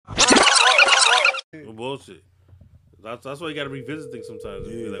No bullshit. That's why you gotta revisit things sometimes.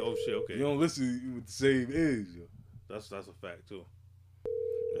 And be like, oh shit, okay. You don't listen with the same age. Yo. That's a fact too.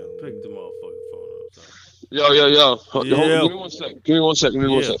 Yeah, pick the motherfucking phone up. Son. Yo. Yeah. Give me 1 sec. Give me 1 sec. Give me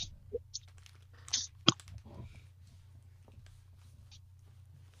 1 sec.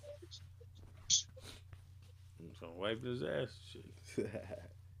 So wipe his ass. Shit.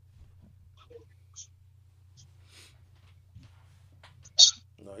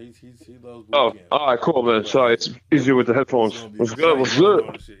 No, he loves boot camp. All right, cool, man. Sorry, it's easier with the headphones. What's good? What's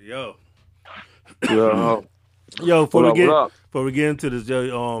good? Yo. Yo. Yo, before What up? we get into this, your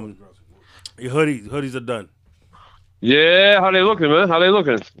hoodies are done. Yeah, how they looking, man? How they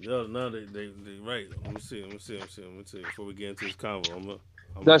looking? Yo, no, they right. Let me see. Before we get into this convo,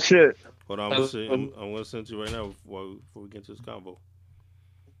 That shit. Hold on, I'm gonna send you right now before we get into this convo.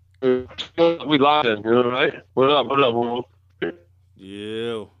 We live in, you know, right? What up, bro?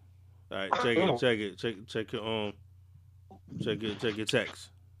 Yeah. All right, check your check your text.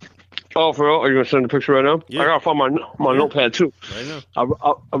 Oh, for real? Are you gonna send the picture right now? Yeah. I gotta find my notepad too. Right now.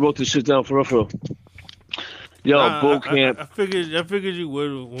 I wrote this shit down for real. Yo, Boot Camp. I figured you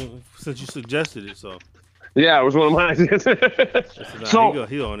would since you suggested it. So yeah, it was one of mine. So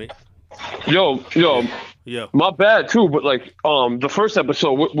he on it. Yo. Yeah. My bad too, but like the first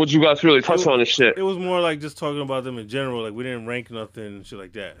episode, what you guys really touch on this shit? It was more like just talking about them in general. Like we didn't rank nothing and shit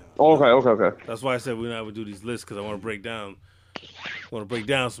like that. Okay. That's why I said we not would do these lists because I want to break down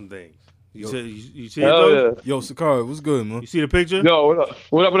some things. You see it though? Yo, Sicarii, what's good, man? You see the picture? Yo,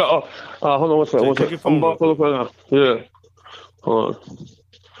 what up? Oh, hold on, what's that? Check your phone. I'm about to look right now. Yeah. Hold on.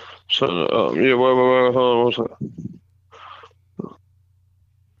 So, yeah, wait, hold on, what's that?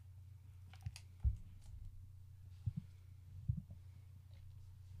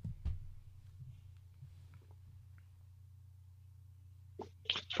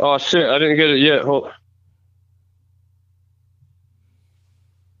 Oh shit, I didn't get it yet. Hold.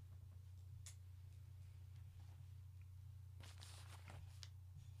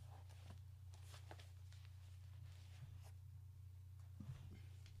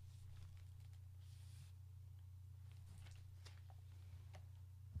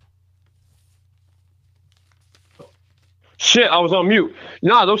 Shit, I was on mute.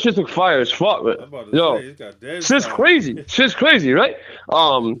 Nah, those shits look fire as fuck, man. Yo, shit's crazy. Shit's crazy, right?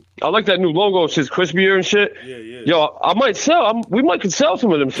 I like that new logo. Shit's crispier and shit. Yeah. Yo, I might sell. We might could sell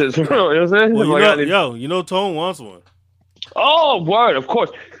some of them shits. You know what I'm saying? Well, you know, Tone wants one. Oh, word, of course.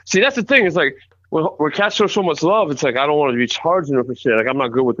 See, that's the thing. It's like when cats show so much love, it's like I don't want to be charging them for shit. Like I'm not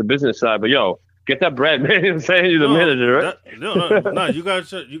good with the business side, but yo, get that bread, man. You know what I'm saying? You're the manager, right? No. You gotta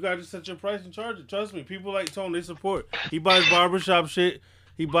set your price and charge it. Trust me. People like Tone, they support. He buys barbershop shit.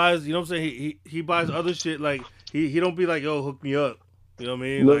 He buys, you know what I'm saying? He buys other shit. Like he don't be like, yo, hook me up. You know what I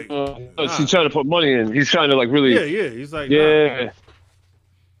mean? Like, he's trying to put money in. He's trying to like really. Yeah. He's like, yeah.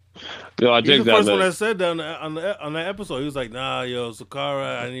 Yo, I dig that. He's the first one that said that on that episode. He was like, nah, yo,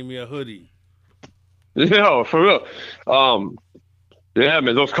 Sicarii, I need me a hoodie. Yo, for real. Yeah,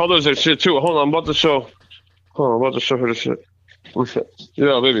 man, those colors and shit too. Hold on, I'm about to show her this shit.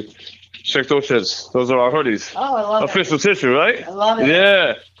 Yeah, baby. Check those shits. Those are our hoodies. Oh, I love Official tissue, right? I love it.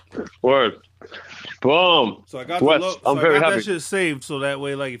 Yeah. Word. Boom. So I got I'm very happy. that shit saved so that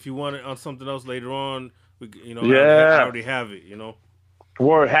way, like, if you want it on something else later on, yeah. I already have it, you know?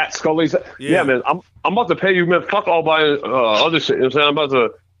 Word, hat, scullies. Yeah, man, I'm about to pay you, man. Fuck all buying other shit. You know what I'm saying?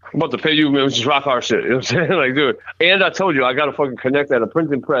 I'm about to pay you, man. Just rock our shit. You know what I'm saying? Like, dude. And I told you, I got to fucking connect at a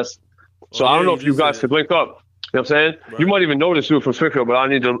printing press. So I don't know if you guys could link up. You know what I'm saying? Right. You might even know this dude from Springfield, but I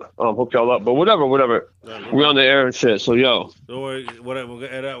need to hook y'all up. But whatever. Right, we on the air and shit. So, yo. Don't worry. Whatever. We'll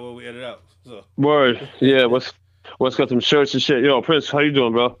edit out what we edit out. So. Word. Yeah. What's got them shirts and shit? Yo, Prince, how you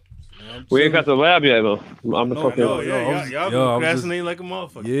doing, bro? We ain't got the lab yet, though. Y'all procrastinating like a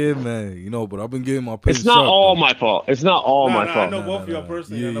motherfucker. Yeah, man. You know, but I've been getting my pace. It's not all my fault. It's not all my fault. I know both of y'all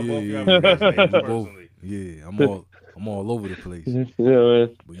personally. I know both of y'all personally. Yeah, I'm all over the place. Yeah,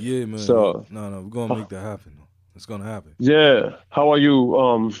 man. But yeah, man. So no, we're gonna make that happen. It's gonna happen. Yeah. How are you?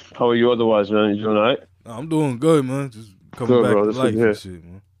 How are you otherwise, man? You doing all right? I'm doing good, man. Just coming back to life and shit,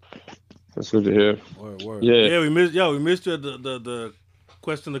 man. That's good to hear. Word. Yeah, we missed you at the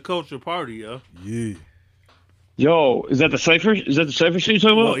Question the Culture party, yo. Yeah. Yo, is that the cipher? Is that the cipher shit you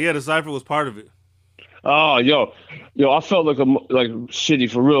talking about? Oh yeah, the cipher was part of it. Oh, yo, I felt like shitty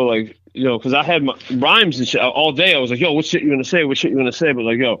for real, like because I had my rhymes and shit all day. I was like, yo, what shit you gonna say? What shit you gonna say? But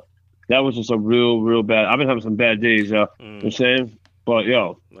like, yo, that was just a real bad. I've been having some bad days, yo. You know what I'm saying? But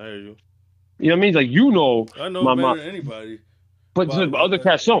yo, I hear you. You know what I mean? Like I know better than anybody. But other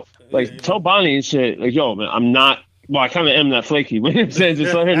cats don't. Like tell Bonnie and shit. Like, yo, man, I'm not Well, I kind of am that flaky. But I'm saying,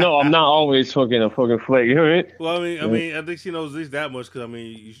 just let her know I'm not always fucking a fucking flake. You know what I mean? Well, I think she knows at least that much because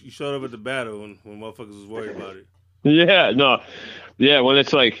you showed up at the battle when motherfuckers was worried about it. Yeah, no, yeah. When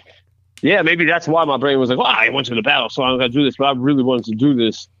it's like, yeah, maybe that's why my brain was like, well, I went to the battle, so I'm gonna do this. But I really wanted to do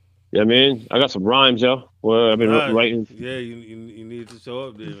this. You know what I mean? I got some rhymes, yo. Well, I've been writing. Yeah, you need to show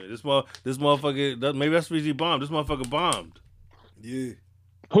up there, man. This motherfucker. Maybe that's the reason he bombed. This motherfucker bombed. Yeah.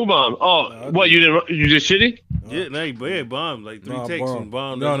 Who bombed? Oh, what you did? You did shitty? Yeah, no, he bombed like 3 takes and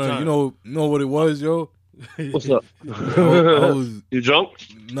bombed. No, you know what it was, yo. What's up? You drunk?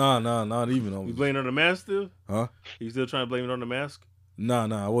 Nah, not even. You blaming on the mask still? Huh? You still trying to blame it on the mask?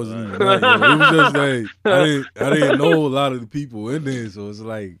 Nah, I wasn't even that, yo. It was just like I didn't know a lot of the people in there, so it's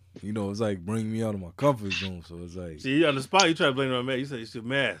like, it's like bringing me out of my comfort zone. So it's like, see, on the spot you try to blame it on the mask. You say it's your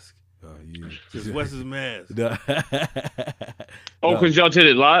mask. Yeah. It's Wes's mask. Oh, because y'all did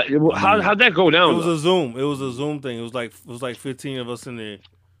it live. How'd that go down? It was a Zoom. It was a Zoom thing. It was like 15 of us in there.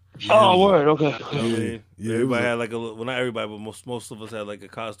 Yeah. Oh, word. Okay. Everybody had like well, not everybody, but most of us had like a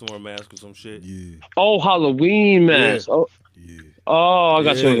costume or mask or some shit. Yeah. Oh, Halloween mask. Yeah. Oh. Yeah. Oh, I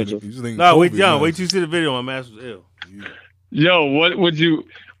got you. No, wait till you see the video. My mask was ill. Yeah. Yo, what would you?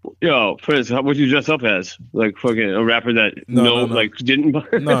 Yo, Prince, how would you dress up as? Like fucking a rapper that like didn't.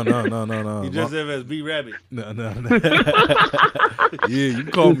 No. You dressed up as B Rabbit. No. Yeah, you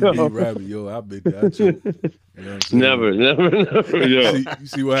call me B Rabbit, yo. I bet that. You know what I'm never. Yo. You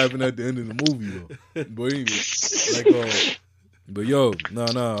see what happened at the end of the movie, though. But anyway, but yo,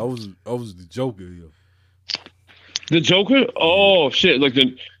 I was the Joker, yo. The Joker? Oh shit! Like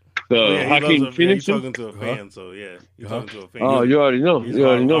the Joaquin Phoenix. You're talking to a fan, so yeah. You're talking to a fan. Oh, you already know. You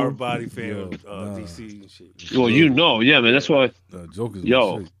already know. Our body fan of DC and shit. Well, yeah, man. That's why. Joker's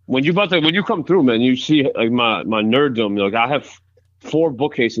when you come through, man, you see like my nerddom. Like I have 4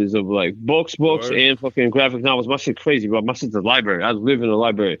 bookcases of like books, and fucking graphic novels. My shit crazy, bro. My shit's a library. I live in a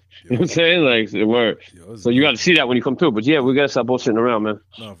library. You know what I'm saying? Like it works. So you got to see that when you come through. But yeah, we gotta stop bullshitting around, man.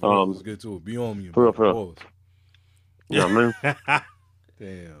 No, for real, let's get to it. Be on me. For real. Yeah, man.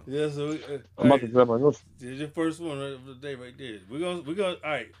 Damn. Yeah, so I'm about to grab my notes. Here's your first one of the day right there. We're gonna all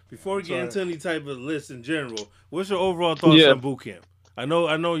right. Before we get into any type of list in general, what's your overall thoughts on boot camp? I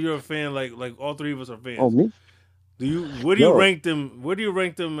know you're a fan. Like all 3 of us are fans. Oh, me? Where do you rank them? Where do you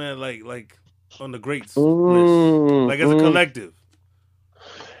rank them at? Like on the greats list? Like as a collective.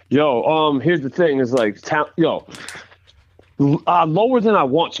 Yo, here's the thing: is like, lower than I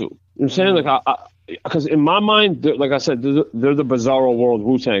want to. You know what I'm saying? Like because in my mind, like I said, they're the Bizarro World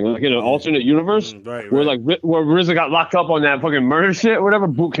Wu-Tang. Like in an alternate universe, right. Where RZA got locked up on that fucking murder shit, or whatever.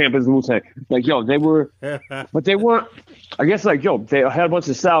 Boot Camp is Wu-Tang. Like they were, but they weren't. I guess like they had a bunch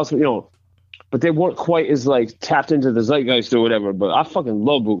of styles, but they weren't quite as like tapped into the zeitgeist or whatever. But I fucking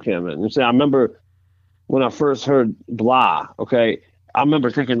love Boot Camp, man. I remember when I first heard Blah. Okay, I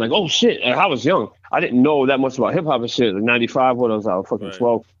remember thinking like, oh shit. I was young. I didn't know that much about hip hop and shit. Like '95 when I was fucking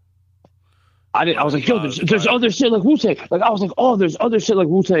 12. I was like, yo, there's other shit like Wu-Tang. Like, I was like, oh, there's other shit like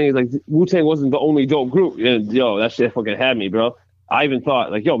Wu-Tang. Like, Wu-Tang wasn't the only dope group. And, yo, that shit fucking had me, bro. I even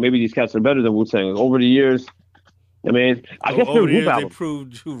thought, like, yo, maybe these cats are better than Wu-Tang. Like, over the years, I mean, I guess their group albums. They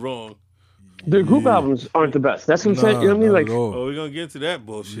proved you wrong. Their group albums aren't the best. That's what I'm saying. You know what I mean? Like, we're going to get into that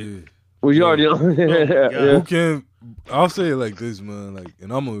bullshit. Yeah. Well, you already know. Boot Camp, I'll say it like this, man. Like,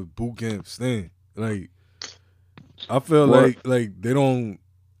 and I'm a Boot Camp stan. Like, I feel like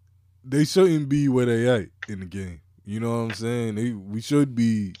they shouldn't be where they at in the game. You know what I'm saying? We should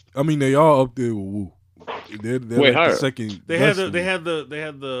be. I mean, they are up there with Wu. They're like the second. They had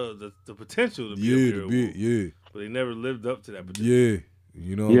the potential to be but they never lived up to that potential. Yeah,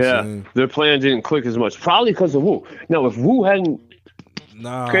 you know. What I'm saying? Their plan didn't click as much, probably because of Wu. Now, if Wu hadn't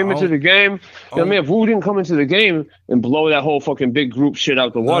came into the game, if Wu didn't come into the game and blow that whole fucking big group shit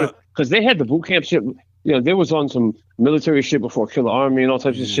out the water, because they had the boot camp shit. They was on some military shit before Killer Army and all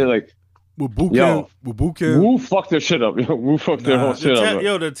types of shit. Like, with boot camp, Wu fucked their shit up. Wu fucked their whole shit up.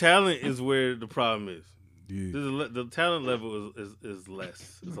 Yo, the talent is where the problem is. Yeah. The talent level is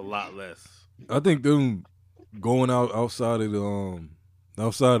less. It's a lot less. I think them going outside of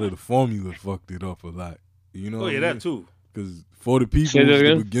the formula fucked it up a lot. You know? Oh yeah, that too. Because for the people,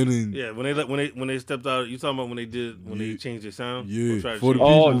 the beginning. Yeah, when they stepped out, you talking about when they changed their sound? Yeah.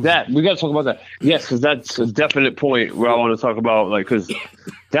 That we gotta talk about that. Yes, because that's a definite point where I want to talk about, like, because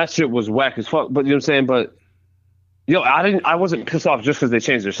that shit was whack as fuck. But you know what I'm saying? But I wasn't pissed off just because they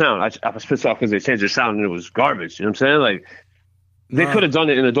changed their sound. I was pissed off because they changed their sound and it was garbage. You know what I'm saying? Like, they could have done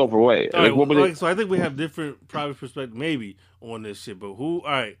it in a doper way. So I think we have different private perspective maybe on this shit. But who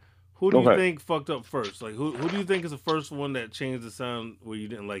do you think fucked up first? Like, who do you think is the first one that changed the sound where you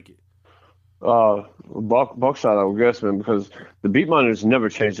didn't like it? Buckshot, I would guess, man, because the Beat Miners never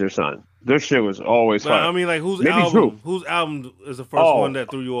changed their sign. Their shit was always fire. I mean, like, whose Maybe album? true. Whose album is the first one that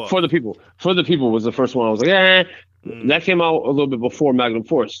threw you off? For the People. For the People was the first one. I was like, That came out a little bit before Magnum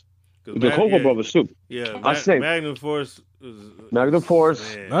Force. The Cocoa Brothers too. Yeah, I say Magnum Force. Magnum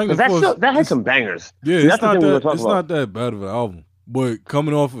Force. That had some bangers. Yeah, it's not that bad of an album. But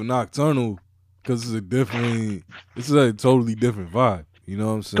coming off of Nocturnal, because it's a totally different vibe. You know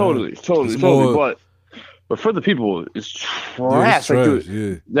what I'm saying? Totally. But For the People is trash.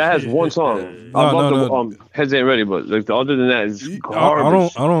 That has one song. I love the Heads Ain't Ready, but like other than that, it's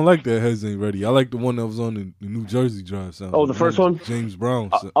garbage. I don't like that Heads Ain't Ready. I like the one that was on the New Jersey Drive sound. Oh, the first one? James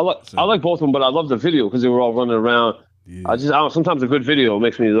Brown. I like both of them, but I love the video because they were all running around. Yeah. Sometimes a good video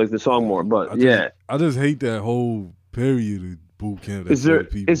makes me like the song more. But I just hate that whole period of Boot Camp. Is there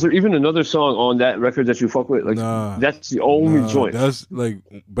even another song on that record that you fuck with? Like, that's the only joint. That's like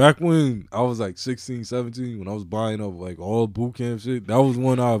back when I was like 16, 17, when I was buying up like all Boot Camp shit. That was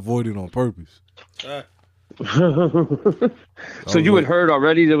one I avoided on purpose. So you had heard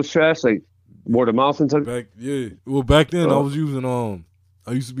already that was trash, like word of mouth and stuff. Back then I was using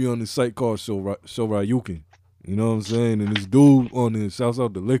I used to be on this site called Show Ryukin. You know what I'm saying? And this dude on there shouts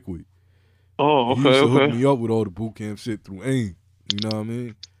out the Liquid. Oh, okay. He used to hook me up with all the Boot Camp shit through AIM. You know what I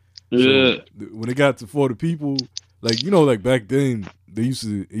mean? Yeah. So, when it got to For the People, like, you know, like back then, it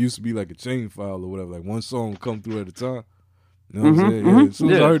used to be like a chain file or whatever. Like one song would come through at a time. You know what I'm saying? Yeah. As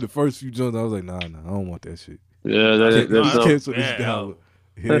soon as I heard the first few joints, I was like, nah, I don't want that shit. Yeah, that's cancel this down.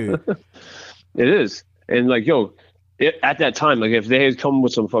 Yeah. It is. And like, at that time, like if they had come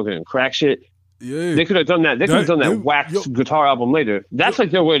with some fucking crack shit, they could have done that. They could have done that wax guitar album later. That's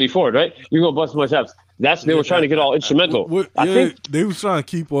like their way forward, right? You're gonna bust my chops. They were trying to get all instrumental. I think they was trying to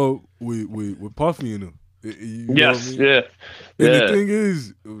keep up with Puffy and them. Yes, I mean? Yeah. And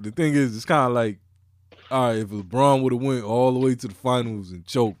the thing is, it's kind of like, all right, if LeBron would have went all the way to the finals and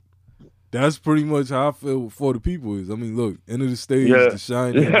choked, that's pretty much how I feel For the People is. I mean, look, end of the stage, the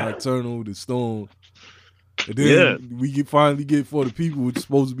Shining, Nocturnal, the Storm. And then we finally get For the People, which is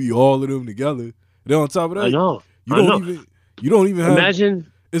supposed to be all of them together. And then on top of that, you don't even have.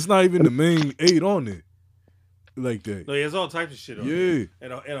 Imagine it's not even the main 8 on there like that. No, there's all types of shit on there.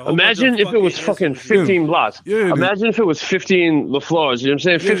 And imagine if it was fucking 15 blocks. Yeah, imagine if it was 15 LaFleurs. You know what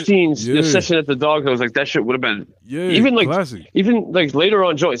I'm saying? 15 session at the Dog Hills. Like that shit would have been. Yeah, even like classic. Even like later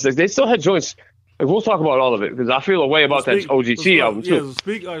on joints. Like they still had joints. Like we'll talk about all of it because I feel a way about that OGT album too.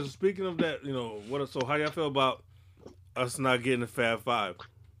 Yeah, speaking of that, so how y'all feel about us not getting the Fab Five?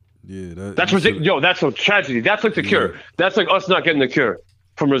 Yeah, that's ridiculous. That's a tragedy. That's like the Cure. That's like us not getting the Cure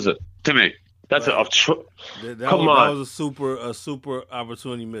from RZA to me. That's that was a super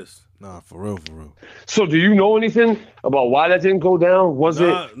opportunity missed. Nah, for real. So, do you know anything about why that didn't go down?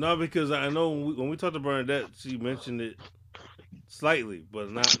 No, because I know when we talked to Bernadette, she mentioned it slightly,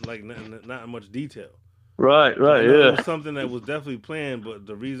 but not in much detail. Right, yeah. It was something that was definitely planned, but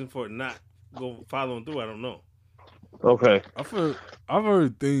the reason for it not following through, I don't know. Okay. I've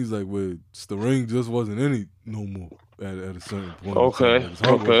heard things like where Sterling just wasn't in it no more at a certain point. Okay.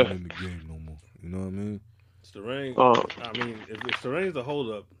 Wasn't in the game no more. You know what I mean? Sterling. I mean, if Sterling's the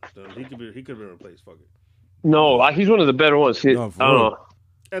hold up, then he could have been replaced. Fuck it. No, he's one of the better ones. I don't know.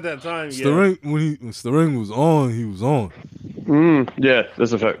 At that time, Sterling, when Sterling was on, he was on. Yeah,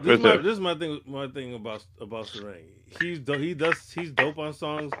 that's a fact. This is my thing. My thing about Sterling. He's dope on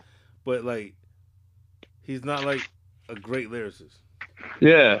songs, but like he's not like a great lyricist.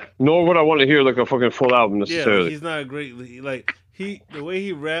 Yeah, nor would I want to hear like a fucking full album necessarily. Yeah, like, he's not a great the way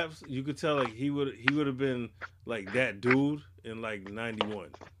he raps, you could tell like he would have like that dude in like 91.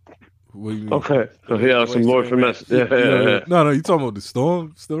 What do you mean? Okay, so some Lord Finesse. Yeah. No, you talking about the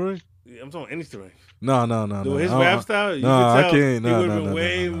Storm story? Yeah, I'm talking any story. No. His rap style, you could tell I can't. he would have been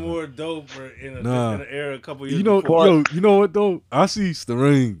way more dope in an era a couple years before. You know what though? I see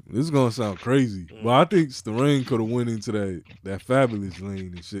Sterling. This is gonna sound crazy, but I think Sterling could have went into that Fabulous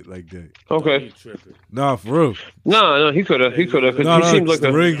lane and shit like that. Okay. Nah, for real. No, he could have. He could have. He seemed like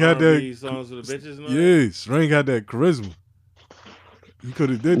Sterling had that songs with the bitches. Yeah, Sterling had that charisma. He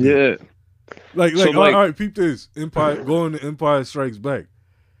could have did that. Yeah. Like, all right, peep this. Going to Empire Strikes Back.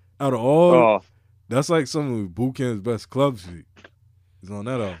 Out of all, that's like some of Boot Camp's best club shit. Is on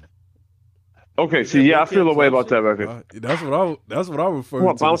that album. Okay, see, I feel a way about that record. That's what I refer to.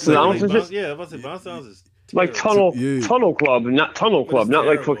 What, Bounce and Ounces? Yeah, I was about to say Bounce and Ounces. Like Tunnel Club, not Tunnel Club, not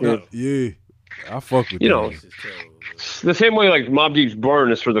like fucking. Yeah, I fuck with the same way like Mobb Deep's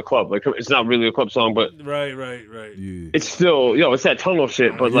Burn is for the club. Like it's not really a club song, but right. Yeah. It's still, it's that tunnel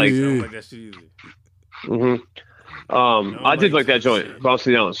shit. But like, I don't like that shit either. I did like that joint. Bounce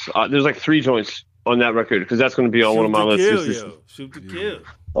the ounce. There's like 3 joints on that record because that's going to be on one of my lists. Shoot to kill.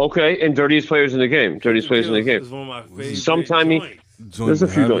 Okay, and Dirtiest Players in the Game. Dirtiest Players in the Game. Is one of my favorite There's a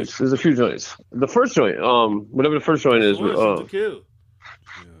few joints. There's a few joints. The first joint, whatever the first joint is. Shoot to kill.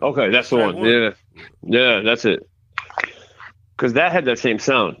 Okay, that's the one. Yeah, that's it. Because that had that same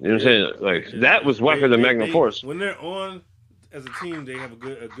sound. You know what I'm saying? Like that was whacker than Magnum Force. When they're on as a team, they have a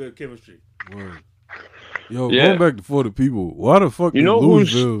good chemistry. Word. Yo, going back to For the People, why the fuck did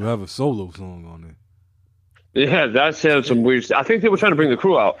Louisville have a solo song on there? Yeah, that sounds some weird. I think they were trying to bring the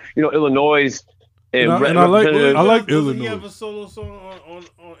crew out. You know, Illinois and I like Illinois. He have a solo song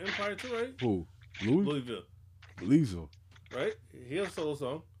on Empire too, right? Who? Louisville. Right? He has a solo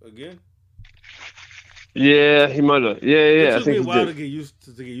song again. Yeah, he might have. Yeah. It took me a while to get used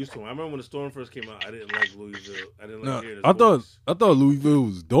to him. I remember when the Storm first came out, I didn't like Louisville. I didn't like hearing his voice. I thought Louisville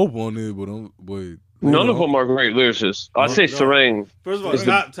was dope on there, but none of them are great lyricists. I'd say Serang. First of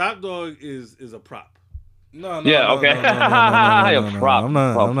all, Top Dog is a prop. No. Yeah, okay. Prop. I'm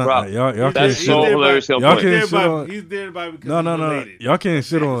not. Y'all that's so hilarious. Y'all can't shit on. He's there by because no. Y'all can't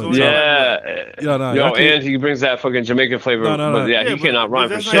shit on. And he brings that fucking Jamaican flavor. But he cannot rhyme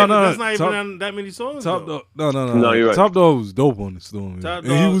for shit. That's not even on that many songs. Top Dog. No. No, you're right. Top Dog was dope on the Storm. Top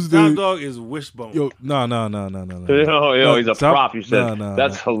Dog is Wishbone. Yo, no. Yo, he's a prop. You said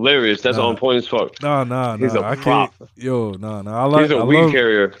that's hilarious. That's on point as fuck. No. He's a prop. Yo, no. He's a weed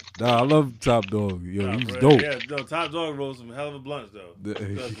carrier. I love Top Dog. Yo, he's dope. Yeah, Top Dog rolls some hell of a blunts though.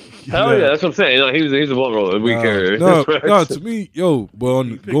 Hell yeah, that's what I'm saying. No, he's a blunt roller, weed carrier. No, to me, yo, but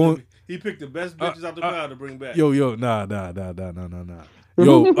he picked the best bitches out the crowd to bring back. Nah.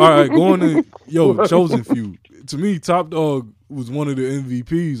 Yo, all right, going to Chosen Few. To me, Top Dog was one of the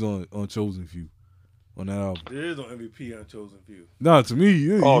MVPs on Chosen Few on that album. There is no MVP on Chosen Few. Nah, to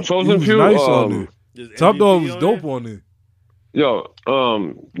me, Chosen Few Few nice on there. Top Dog was dope on there. Yo,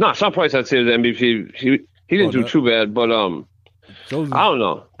 Sean Price, I'd say the MVP. He didn't do too bad, but I don't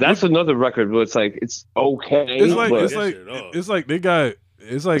know. That's another record where it's like it's okay. It's like they got.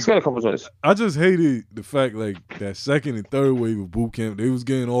 It's got a couple joints. I just hated the fact like that second and third wave of Boot Camp, they was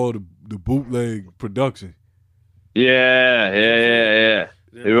getting all the bootleg production. Yeah.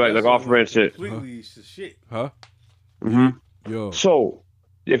 You're right, like off-brand shit. Completely shit. Huh? Mm-hmm. Yo. So,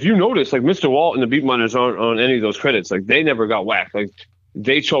 if you notice, like Mr. Walt and the Beatminers aren't on any of those credits. Like they never got whacked. Like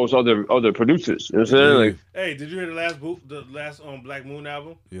they chose other producers. You know what I'm saying? Like, hey, did you hear the last Black Moon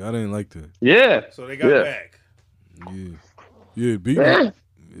album? Yeah, I didn't like that. Yeah. So they got back. Yeah, Beatman.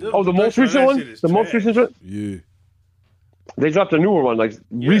 Oh, the most recent one? The most recent one? Yeah. They dropped a newer one, like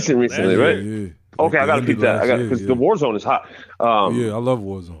recently, right? Yeah. Okay, I gotta keep that. Because the Warzone is hot. Yeah, I love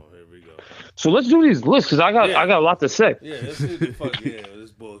Warzone. Here we go. So let's do these lists because I got a lot to say. Yeah, let's do the fuck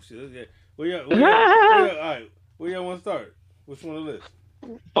this bullshit. Yeah. All right, where y'all want to start? Which one of the list?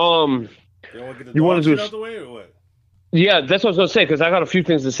 You want to do out the way or what? Yeah, that's what I was gonna say because I got a few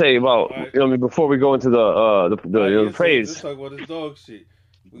things to say about before we go into the praise. Let's talk about this dog shit.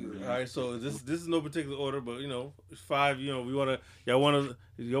 All right, so this is no particular order, but it's 5. Y'all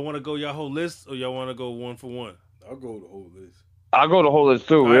wanna go y'all whole list or y'all wanna go one for one? I'll go the whole list. I'll go the whole list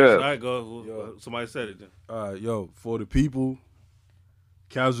too. All right, go. Yo. Somebody said it then. All right, yo, For the People,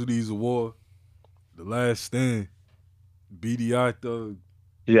 Casualties of War, The Last Stand, BDI Thug,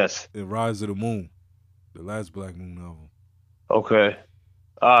 yes, and Rise of the Moon, the last Black Moon album. Okay,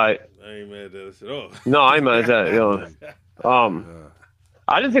 all right. I ain't mad at that at all. No, I ain't mad at that.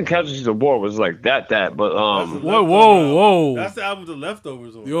 I didn't think Casualties of War was like that, but whoa. That's the album with the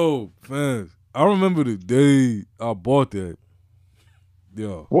leftovers on. Yo, fans, I remember the day I bought that.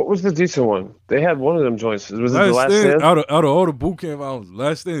 Yo, what was the decent one? They had one of them joints. Was it The Last Stand? Out of all the Boot Camp albums,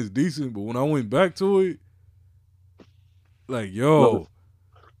 Last Stand is decent, but when I went back to it, like one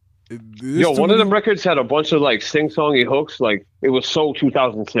of them records had a bunch of like sing-songy hooks. Like it was so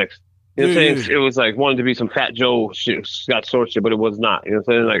 2006. You know what I'm saying? It was like wanted to be some Fat Joe shit, Scott Storch shit, but it was not. You know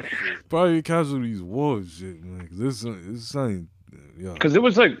what I'm saying? Like probably Casualties War shit, man. Because it's something. Yeah. Because it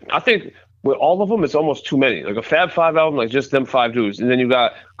was like I think with all of them, it's almost too many. Like a Fab 5 album, like just them 5 dudes, and then you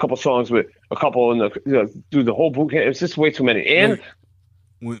got a couple songs with a couple in the do the whole boot camp. It's just way too many. And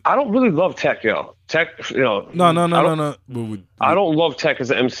I don't really love Tech, yo. Tech, No. But I don't love Tech as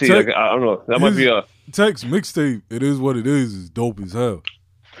an MC. Tech, like, I don't know. That might be a Tech's mixtape. It is what it is. Is dope as hell.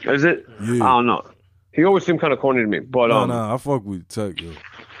 Is it? Yeah. I don't know. He always seemed kind of corny to me, but I fuck with Tech, yo. You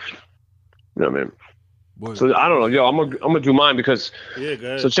know what I mean? Boy, so I don't know, yo. I'm gonna do mine because. Yeah, go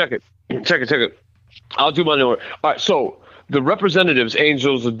ahead. So check it. I'll do mine in order. All right. So the Representatives,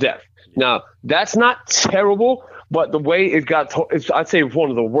 Angels of Death. Now that's not terrible, but the way it got, I'd say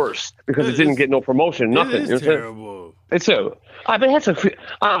one of the worst because it didn't get no promotion, nothing. It's terrible. It's terrible. I mean,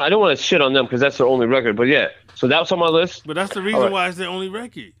 I don't want to shit on them because that's their only record, but yeah. So that was on my list. But that's the reason why it's their only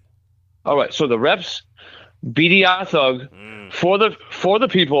record. All right. So the reps, BDI Thug, for the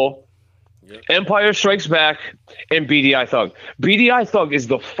people. Yep. Empire Strikes Back and BDI Thug. BDI Thug is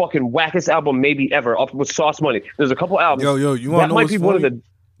the fucking wackest album maybe ever, up with Sauce Money. There's a couple albums. Yo, you want to know what's funny? One of the,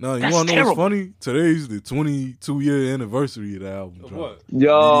 no, you want to know what's funny? Today's the 22-year anniversary of the album. What?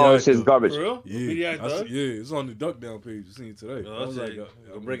 Yo, this is garbage. For real? Yeah, it's on the Duck Down page. You seen it today. I was like,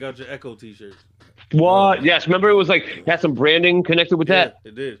 break out your Echo t-shirt. What? Yes, remember it was like had some branding connected with that?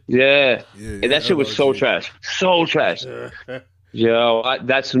 It did. Yeah. And that shit was so trash. So trash. Yo,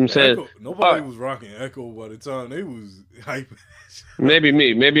 that's what I'm saying. Echo, nobody was rocking Echo by the time they was hyping. Maybe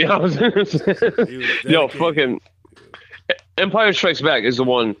me. Maybe I was. Yo, fucking Empire Strikes Back is the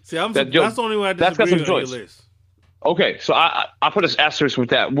one. See, that's the only one I disagree with on your list. Okay, so I put an asterisk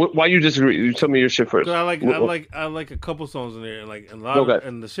with that. Why you disagree? You tell me your shit first. I like a couple songs in there, and like a lot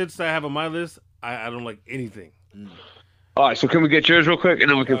and the shits that I have on my list, I don't like anything. All right, so can we get yours real quick, and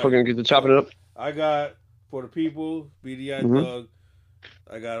then we can fucking get to chopping it up? I got For the People, BDI Thug.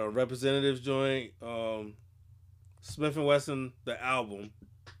 I got a Representatives joint, Smith & Wesson, the album.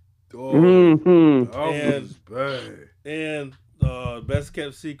 And Best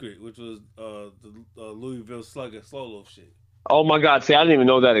Kept Secret, which was the Louisville Slugger solo shit. Oh my God! See, I didn't even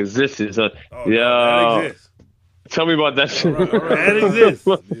know that existed. So, that exists. Tell me about that shit. All right. That exists.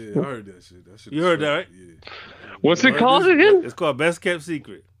 Yeah, I heard that shit. You heard that, right? Yeah. What's it called again? It's called Best Kept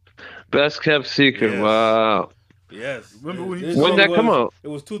Secret. Best Kept Secret. Yes. Wow. Yes. Remember when did that come out? It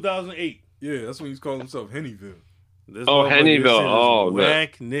was 2008. Yeah, that's when he's calling himself Hennyville. Hennyville. Oh,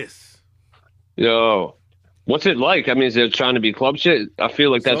 wackness. Yo, what's it like? I mean, is it trying to be club shit? I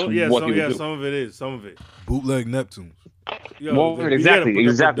feel like that's what he would do. Some of it is. Some of it. Bootleg Neptunes. Yo, exactly.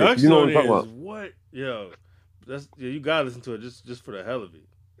 You know what I'm talking about. What? Yo, you gotta listen to it just for the hell of it.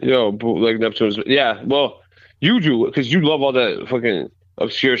 Yo, Bootleg Neptunes. Yeah, well, you do because you love all that fucking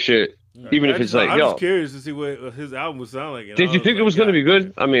obscure shit. Even if it's I'm just curious to see what his album would sound like. Did you think it was going to be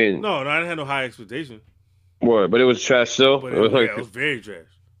good? I mean, no, I didn't have no high expectation. Word, but it was trash still. But it was very trash.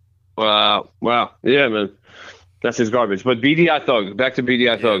 Wow, yeah, man, that's his garbage. But BDI Thug, back to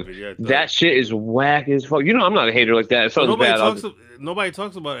BDI Thug. That shit is whack as fuck. You know, I'm not a hater like that. It sounds bad. Nobody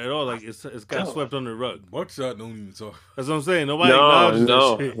talks about it at all. Like it's got swept under the rug. Buckshot don't even talk. That's what I'm saying. Nobody acknowledges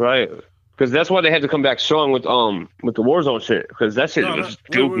that shit. Right. Because that's why they had to come back strong with the Warzone shit. Because that shit was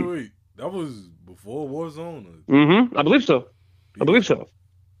stupid. Wait. That was before Warzone. I believe so.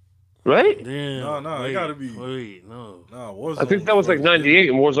 Right? Damn. No, it gotta be. Wait, no. Nah, Warzone. I think that was like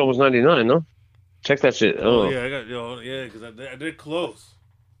 98 and Warzone was 99. No, check that shit. Oh yeah, because I did close.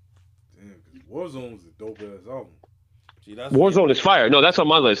 Damn, because Warzone was a dope ass album. See, Warzone is fire. No, that's on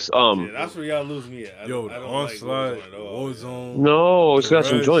my list. That's where y'all lose me at. The Onslaught, like Warzone. No, it's got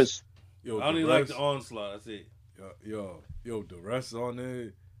some joints. I only like the Onslaught. That's it. Yo, the rest on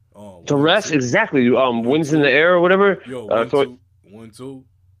there. The rest, exactly. Winds in the Air or whatever. Yo, 1, 2.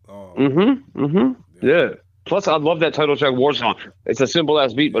 Yeah. Plus, I love that title track, Warzone. It's a simple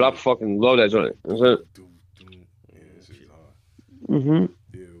ass beat, but I fucking love that joint. Yeah, this is hard.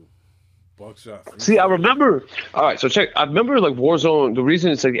 Yeah. Buckshot. See, I remember. All right, so check. I remember like Warzone. The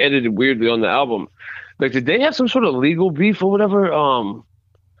reason it's like edited weirdly on the album, like did they have some sort of legal beef or whatever?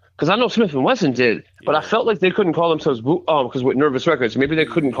 Because I know Smith & Wesson did, but I felt like they couldn't call themselves because with Nervous Records, maybe they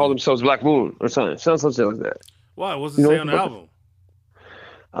couldn't call themselves Black Moon or something. Sounds something like that. Why? What's it say on the album?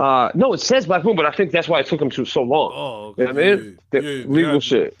 No, it says Black Moon, but I think that's why it took them so long. Oh, okay. You know what I mean? Legal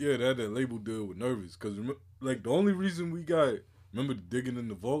shit. Yeah, they had that label deal with Nervous. Because, like, the only reason we got, remember the Digging in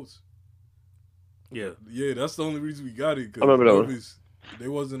the Vaults? Yeah. Yeah, that's the only reason we got it. I remember Nervous, they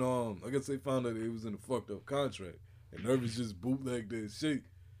wasn't, I guess they found out it was in a fucked up contract. And Nervous just bootlegged that shit.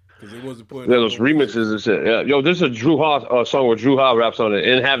 Because they wasn't putting those remixes and shit. Yeah, yo, there's a Drew Ha song where Drew Ha raps on it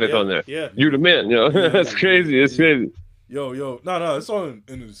and Havoc on there. Yeah, you the man, yo. That's crazy. It's crazy. Yo, no, it's on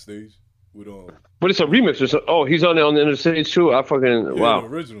End of the Stage with But it's a remix. He's on there on the End of the Stage too. I fucking wow. The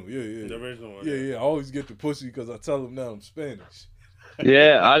original, yeah. The original one. Yeah. I always get the pussy because I tell them now I'm Spanish.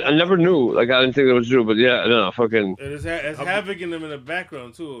 Yeah, I never knew. Like I didn't think it was true, but yeah, no, fucking. And it's Havoc in them in the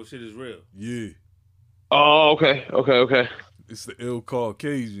background too. Oh, shit is real. Yeah. Oh, okay. It's the ill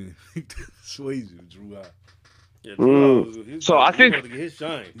Caucasian. Swayze, Drew Ha. Yeah, so I think to get his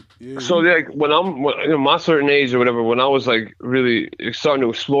shine. Yeah. So like when my certain age or whatever, when I was like really starting to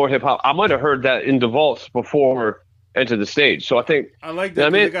explore hip hop, I might have heard that in the vaults before Enter the Stage. So I think I like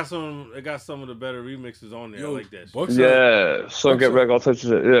that. They got some of the better remixes on there. I like that. Yeah, so get wreck all types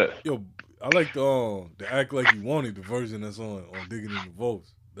of shit. Yeah. Yo, I like the Act Like You Want It, the version that's on Digging in the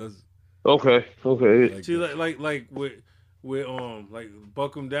Vaults. That's Okay. like See, that. like with like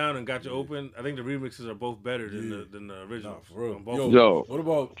Buck 'Em Down and Got You Open. I think the remixes are both better than the originals. Nah, for real. Both. Yo, what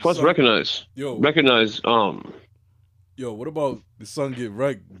about plus Son- recognize. Yo, what about the Sun Get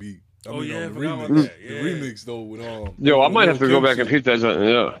Wrecked beat? I mean, yeah, the I forgot remix. about that. Yeah. The remix though with Yo, I might have to go Kim back and shit. peep that.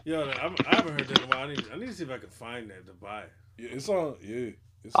 Yeah. Yo, I haven't heard that in a while. I need to see if I can find that to buy it. Yeah, it's on. Yeah,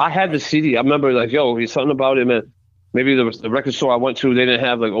 it's I had the CD. I remember like, yo, he's something about it, man. Maybe the record store I went to, they didn't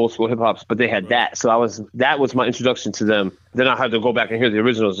have like old school hip hops, but they had that. So that was my introduction to them. Then I had to go back and hear the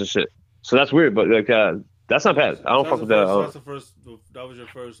originals and shit. So that's weird, but like that's not bad. I don't fuck with that. That was your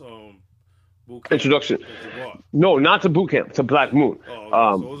first boot camp introduction. that you bought. No, not to Boot Camp, to Black Moon. Oh, okay.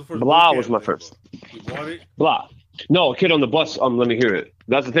 So what was the first Blah boot was camp my that first. You bought it? Blah. No, Kid on the Bus. Let me hear it.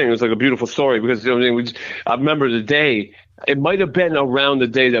 That's the thing. It was like a beautiful story because you know, I remember the day. It might have been around the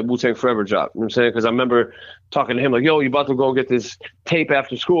day that Wu-Tang Forever dropped. You know what I'm saying? Because I remember talking to him like, "Yo, you about to go get this tape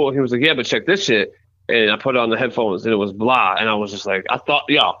after school?" And he was like, "Yeah, but check this shit." And I put it on the headphones, and it was Blah. And I was just like, I thought,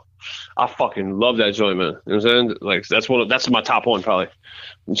 yo, I fucking love that joint, man. You know what I'm saying? Like that's my top one probably,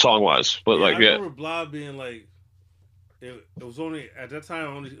 song wise. But I like, remember Blah being like, it was only at that time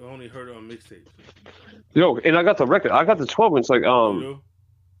I only heard it on mixtapes. Yo, and I got the record. I got the 12 inch. Like, You know?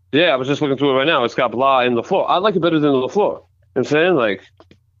 yeah, I was just looking through it right now. It's got Blah and the Floor. I like it better than the Floor. You know what I'm saying? Like,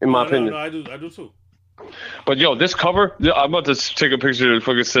 in my opinion. No, I do too. But yo, this cover, I'm about to take a picture and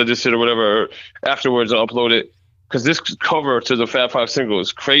fucking send this shit or whatever. Or afterwards, I'll upload it. Because this cover to the Fab Five single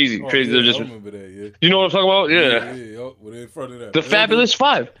is crazy. Oh, crazy. yeah, They're just, I remember that. Yeah. you know what I'm talking about? Yeah. Yeah. Well, in front of that. The Fabulous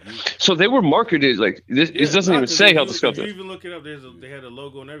Five. So they were marketed like this. Yeah, it doesn't even say Helter If Skelter. you even look it up, they had a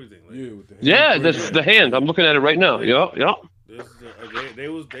logo and everything. Like, Yeah, with the hand. Yeah, that's the hand. I'm looking at it right now. Yeah.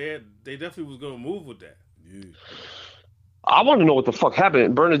 they definitely was gonna move with that. Yeah. I want to know what the fuck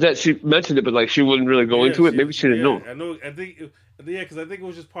happened. Bernadette, she mentioned it, but like she wouldn't really go into it. Maybe she didn't know. I know. I think because I think it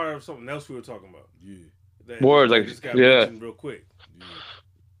was just part of something else we were talking about. Yeah. That Word, like, just got yeah. mentioned real quick.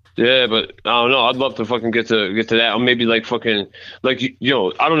 Yeah, but I don't know. I'd love to fucking get to that, or maybe like fucking like you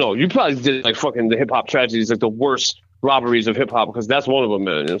know, I don't know. You probably did like fucking the hip hop tragedies, like the worst robberies of hip hop, because that's one of them,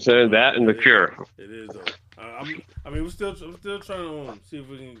 man. You know what I'm saying? That and the Cure. It is though. I mean, I'm still trying to see if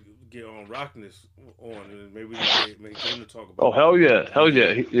we can get on Rockness on, and maybe we can make him to talk about. Oh hell yeah,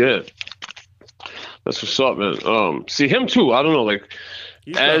 yeah. That's what's up, man. See him too. I don't know, like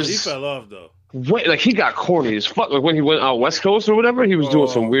He as fell off though. wait, like he got corny as fuck. Like when he went out West Coast or whatever, he was doing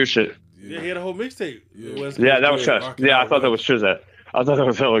some weird shit. Yeah, he had a whole mixtape. Yeah, that was trash. Yeah, I thought that was Trizat. I thought that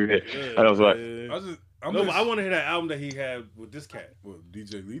was hell like that was what. I want to hear that album that he had with this cat. What,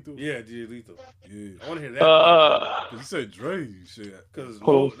 DJ Lethal? Yeah, DJ Lethal. Yeah. I want to hear that. Cause you said Dre, you said.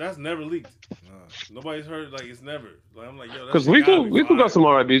 Because that's never leaked. Nobody's heard, like, it's never. Like, I'm like, yo, because Lethal got some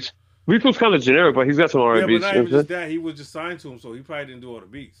alright beats. Lethal's kind of generic, but he's got some alright beats. But not even just that. He was just signed to him, so he probably didn't do all the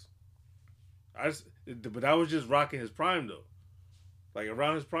beats. But I was just rocking his prime though, like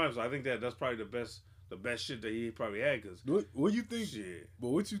around his prime. So I think that's probably the best shit that he probably had. Cause what you think? Shit. But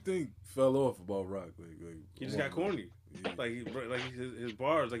what you think fell off about Rock? Like he just got corny. Yeah. Like his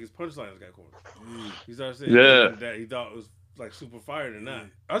bars, like his punchlines got corny. Yeah. He started saying that he thought it was like super fire than that.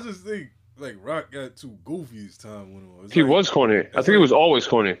 I just think like Rock got too goofy as time went on. He was corny. I think he was always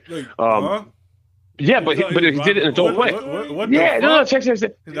corny. Like, yeah, but he did it in a dope way. No, check. You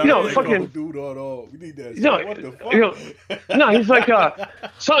know, fucking. We need that. What the fuck? No, he's like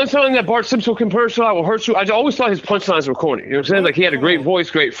something that Bart Simpson can personalize will hurt you. I always thought his punchlines were corny. You know what I'm saying? Like he had a great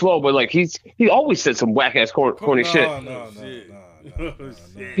voice, great flow, but like he always said some whack ass corny shit. No.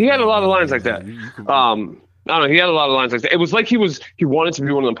 He had a lot of lines like that. I don't know. He had a lot of lines like that. It was like he wanted to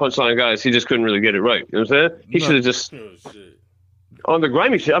be one of the punchline guys. He just couldn't really get it right. You know what I'm saying? He should have just on the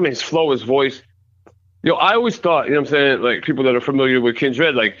grimy shit. I mean, his flow, his voice. Yo, I always thought, you know what I'm saying, like people that are familiar with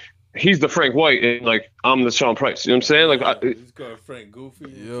Kindred, like he's the Frank White and like I'm the Sean Price. You know what I'm saying? Like he's got Frank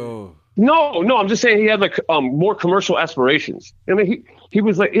Goofy. Yo. No, I'm just saying he had like more commercial aspirations. I mean, he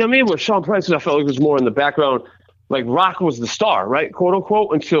was like, you know what I mean, with Sean Price, I felt like was more in the background. Like Rock was the star, right, quote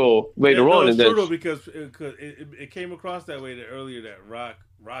unquote, until later on. It's and true then though, because it came across that way that earlier that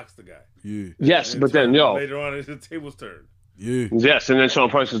Rock's the guy. Yeah. Yes, but then later on the tables turned. Yeah. Yes, and then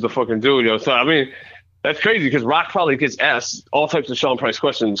Sean Price is the fucking dude, yo. So I mean. That's crazy because Rock probably gets asked all types of Sean Price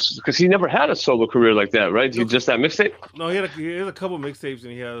questions because he never had a solo career like that, right? He just that mixtape. No, he had a couple mixtapes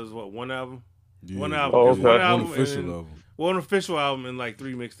and he has one album, one album, oh, okay. one album, one official album, and like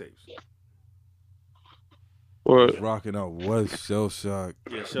 3 mixtapes. Or rocking out West Shell Shock.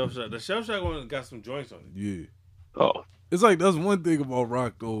 Yeah, Shell Shock. The Shell Shock one got some joints on it. Yeah. Oh, it's like that's one thing about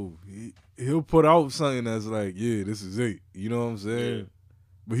Rock though. He'll put out something that's like, yeah, this is it. You know what I'm saying?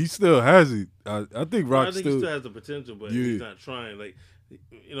 But he still has it. I think Rock I think he still has the potential, but he's not trying. Like,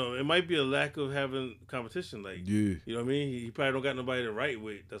 you know, it might be a lack of having competition. Like, you know what I mean? He probably don't got nobody to write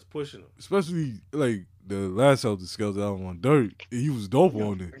with that's pushing him. Especially like the last Helter Skelter album on Dirt, he was dope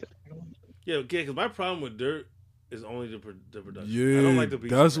on it. Yeah, because my problem with Dirt is only the production. Yeah, I don't like the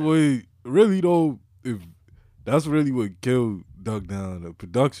beats. That's what really though. If that's really what killed Duck Down, the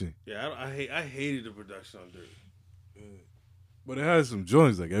production. Yeah, I hated the production on Dirt. Yeah. But it has some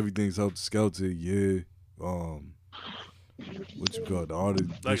joints like Everything's Helter Skelter. Yeah. What you call it? The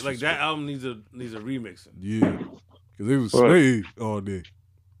artist like that album needs a remixing. Yeah, because it was slave all day.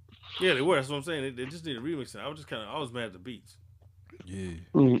 Yeah, they were. That's what I'm saying. They just need a remixing. I was mad at the beats. Yeah.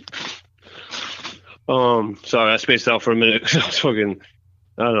 Sorry, I spaced out for a minute because I was fucking,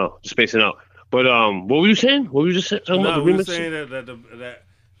 I don't know, spacing out. But what were you saying? What were you just talking about? We were saying that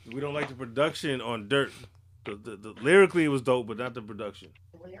we don't like the production on Dirt. The lyrically it was dope, but not the production.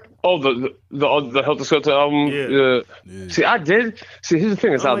 Oh, the Helter Skelter album. Yeah. See, I did. See, here's the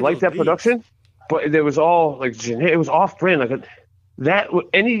thing: is I liked that production, but there was all like it was off brand. Like that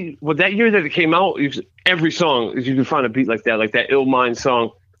year that it came out, every song you can find a beat like that Ill Mind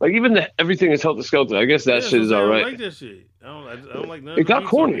song. Like even Everything is Helter Skelter. I guess that shit is all right. I like that shit. I don't like none. It got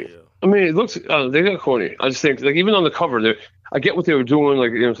corny. I mean, it looks. They got corny. I just think like even on the cover, I get what they were doing.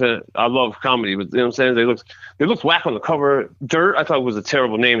 Like, you know what I'm saying? I love comedy, but you know what I'm saying? They looked whack on the cover. Dirt, I thought was a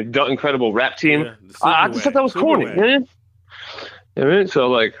terrible name. Incredible Rap Team. Yeah, I just thought that was corny, man. You know what I mean? So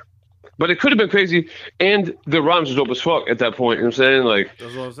like, but it could have been crazy, and the rhymes was dope as fuck at that point. You know what I'm saying? Like,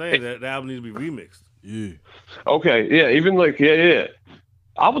 that's what I'm saying. That album needs to be remixed. Yeah. Okay. Yeah. Even like yeah.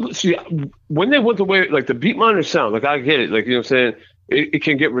 I would see when they went away, like the beat monitor sound. Like I get it. Like you know what I'm saying? It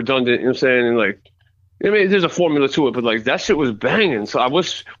can get redundant. You know what I'm saying? And like. I mean, there's a formula to it, but like that shit was banging. So I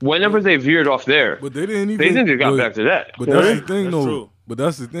wish whenever they veered off there, but they didn't got back to that. But that's the thing, though. True. But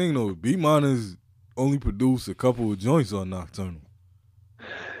that's the thing, though. Beat Miners only produced a couple of joints on Nocturnal.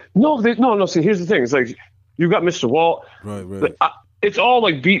 No. See, here's the thing. It's like you got Mr. Walt. Right. Like, it's all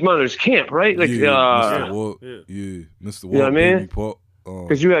like Beat Miners camp, right? Like Mr. Walt. Yeah, Mr. Walt. You know what I mean? Baby Paul.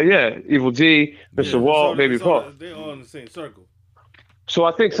 Because you got Evil D, Mr. Walt, Baby Paul. They're all in the same circle. So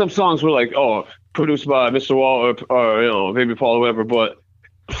I think some songs were like, produced by Mr. Walt or you know, Baby Paul or whatever, but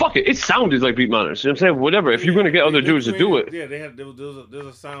fuck it sounded like Beat Miners. You know what I'm saying? Whatever. If you're gonna get other dudes to do it. Yeah, there's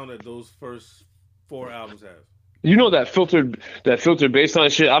a sound that those first 4 albums have. You know that filtered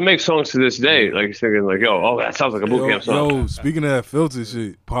bassline shit. I make songs to this day, like thinking like, that sounds like a Boot Camp song. Yo, speaking of that filtered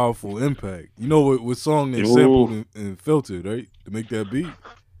shit, Powerful Impact. You know what song they sampled and filtered, right? To make that beat?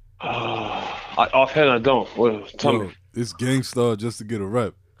 Offhand I don't. Well, tell me. It's Gangstar Just to Get a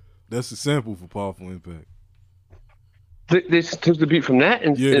Rep. That's the sample for Powerful Impact. They took the beat from that?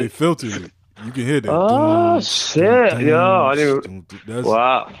 They filtered it. You can hear that. Oh, shit. Yo, I didn't...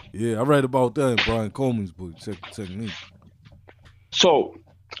 Wow. Yeah, I write about that in Brian Coleman's book, Check the Technique. So,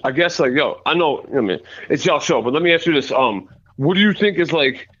 I guess, like, I know, I mean, it's y'all show, but let me ask you this. What do you think is,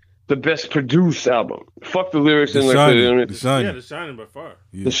 like, the best produced album? Fuck the lyrics and, like, The Shining. Yeah, The Shining by far.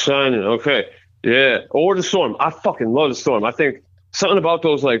 Yeah. The Shining, okay. Yeah. Or The Storm. I fucking love The Storm. I think something about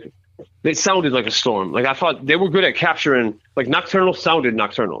those, like, they sounded like a storm. Like, I thought they were good at capturing, like, Nocturnal sounded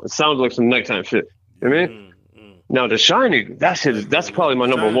nocturnal. It sounded like some nighttime shit. You know what I mean? Now, The Shining, that's probably my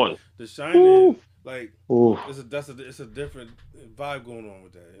number one. The Shining, like, it's a different vibe going on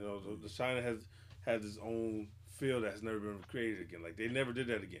with that. You know, The Shining has its own feel that's never been created again. Like, they never did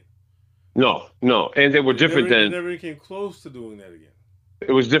that again. No. And they were different They never came close to doing that again.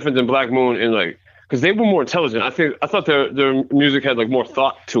 It was different than Black Moon and, like, because they were more intelligent. I thought their music had like more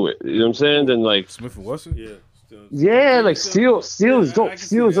thought to it. You know what I'm saying? Than like Smith and Wesson. Yeah, like Steel is dope.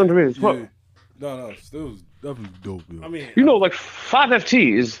 Steel is underrated as fuck. Yeah. No, Steel is definitely dope. Yo. I mean, like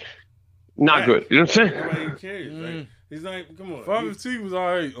 5FT is not good. You know what I'm saying? Nobody cares. Like, he's not. Come on. 5FT was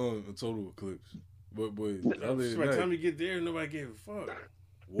alright on a Total Eclipse, but by the time you get there, nobody gave a fuck.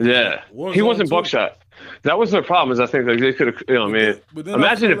 He wasn't Buckshot. That was their problem. Is I think like they could have,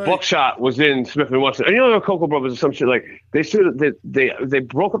 imagine if Buckshot was in Smith and Wesson. And the Cocoa Brothers or some shit like they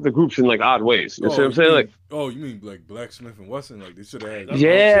broke up the groups in like odd ways. You know what I'm saying? Like, you mean like Black Smith and Wesson? Like they should have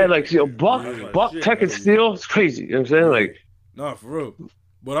had. Buck, Tech and Steel. It's crazy. You know what I'm saying? Like, nah, for real.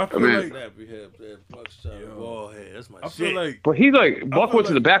 But I feel like Buckshot ball head. That's my shit. I feel like, but he like Buck went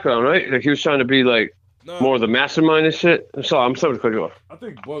to the background, right? Like he was trying to be like. More of the mastermind and shit. I'm sorry to cut you off. I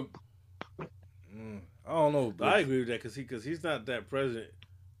think Buck. I don't know. I agree with that because he's not that present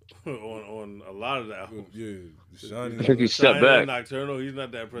on a lot of the albums. Yeah, The Shining. I think he stepped back. Nocturnal, he's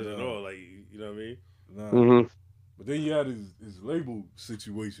not that present at all. Like you know what I mean? Nah. Mm-hmm. But then he had his label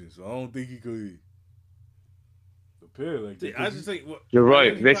situation, so I don't think he could. The compare. Like, See, I just think you're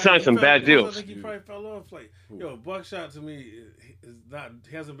right. They signed some bad deals. I think he probably fell off. Like, yo, Buckshot to me is not.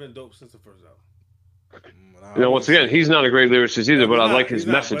 He hasn't been dope since the first album. You know, once again, he's not a great lyricist either, but I like his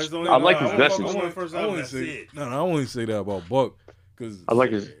message. I like his message. I wouldn't say that about Buck, because I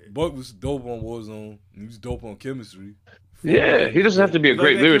like his. Buck was dope on Warzone. He was dope on Chemistry. Yeah, he doesn't have to be a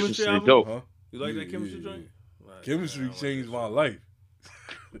great lyricist to be dope. Huh? You like that Chemistry joint? Right. Chemistry changed my life.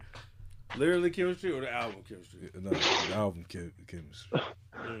 Literally Chemistry or the album Chemistry? No, the album Chemistry.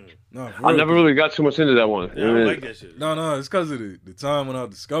 No, I never really got too much into that one. Yeah, I don't like that shit. No, it's because of the time when I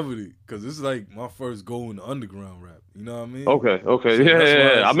discovered it. Because it's like my first go in the underground rap. You know what I mean? Okay. So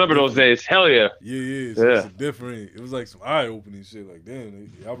yeah. I remember those days. Hell yeah. Yeah. So it's different. It was like some eye opening shit. Like,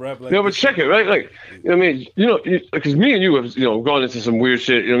 damn, y'all rap like. Yeah, but check it, right? Like, you know what I mean? Because me and you have, gone into some weird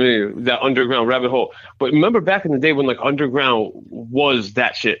shit. You know what I mean? That underground rabbit hole. But remember back in the day when like underground was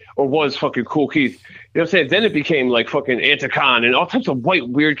that shit, or was fucking Cool Keith. You know what I'm saying? Then it became like fucking Anticon and all types of white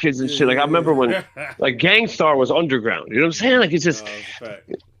weird kids and shit. Like I remember when like Gangstar was underground. You know what I'm saying? Like it's just.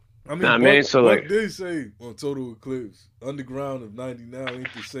 I mean, man. So Buck like they say on Total Eclipse, underground of '99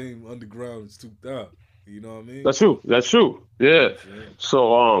 ain't the same underground as 2000. You know what I mean? That's true. Yeah.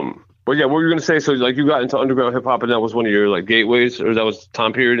 So but yeah, what were you gonna say? So like you got into underground hip hop and that was one of your like gateways, or that was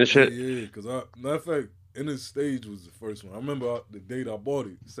time period and shit. Yeah. Because matter of fact, In This Stage was the first one. I remember the date I bought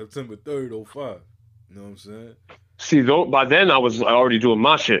it, September 3rd, 05. You know what I'm saying? See, though, by then I was already doing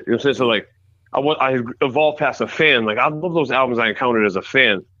my shit. You know what I'm saying? So like, I evolved past a fan. Like I love those albums I encountered as a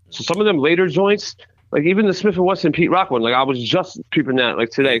fan. So some of them later joints, like even the Smith & Wesson Pete Rock one, like I was just peeping that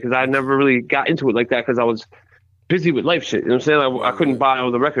like today because I never really got into it like that because I was busy with life shit. You know what I'm saying? I couldn't buy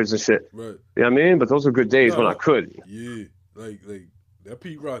all the records and shit. Right. You know what I mean? But those are good days when I could. Yeah. Like that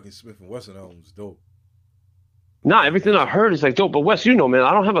Pete Rock and Smith & Wesson album was dope. Nah, everything I heard is like dope. But Wes, man,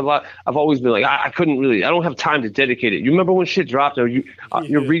 I don't have a lot. I've always been like, I couldn't really. I don't have time to dedicate it. You remember when shit dropped? Or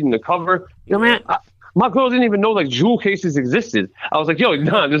you're reading the cover. Man, my girl didn't even know like jewel cases existed. I was like, yo,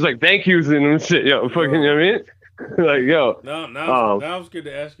 nah, there's like thank yous and shit. Yo, fucking, you know what I mean? Like, yo. Now I'm scared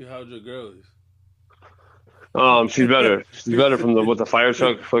to ask you how your girl is. She's better. She's better from the fire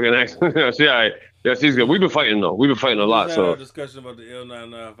truck fucking accident. She all right. Yeah, she's good. We've been fighting though. We've been fighting a lot. So a discussion about the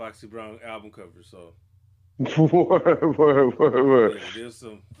L99 Foxy Brown album cover. So. Word. Yeah, there's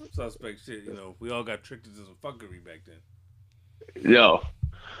some suspect shit. We all got tricked into some fuckery back then. Yo,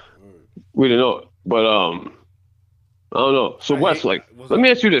 we didn't know it, but I don't know. So Wes, like, let me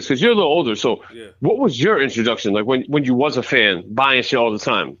ask you this, because you're a little older. So, what was your introduction? Like when you was a fan, buying shit all the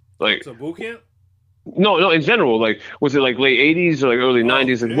time, like to Boot Camp? No, in general, like, was it like late '80s or like early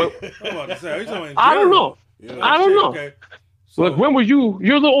 '90s? Like, what? I'm about to say, are you talking I don't know. I don't know. Okay. So, like, when were you?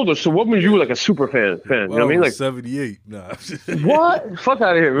 You're a little older, so when were you like a super fan? You know what I mean? Like 78. Nah. What? Fuck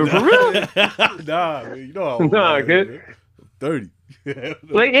out of here, man. For real? Nah, man. You know how old Nah, kid. 30.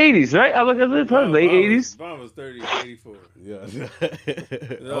 Late 80s, right? I look at it, probably late 80s. Mine was 30, 84. Yeah.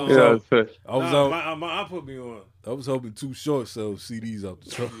 I was out. My put me on. I was hoping Too Short sell CDs out the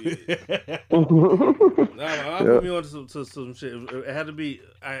trunk. I put me on to some shit. It had to be.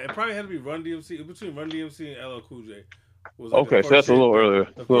 It probably had to be Run DMC. Between Run DMC and LL Cool J. Was like okay, so that's a little earlier.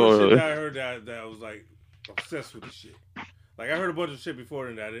 The first shit that I heard that I was like obsessed with the shit. Like I heard a bunch of shit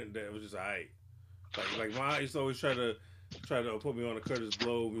before then that was just alright. Like my aunt used to always try to put me on the Curtis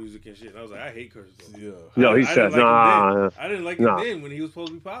Blow music and shit. And I was like, I hate Curtis Blow. Yeah. Yo, he said, I didn't like him then when he was supposed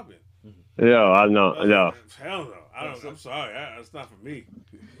to be popping. Yeah, I know. Yeah. Hell no. I'm sorry. It's not for me.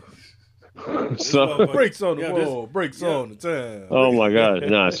 So brakes on the wall, brakes on the town. Oh my god,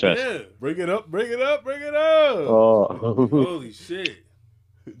 nah, stress. Yeah. Bring it up. Oh. Holy shit.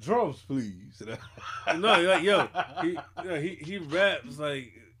 Drums, please. No, like yo, he raps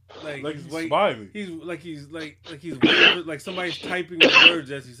like he's white. Smiling. He's waiting, like somebody's typing the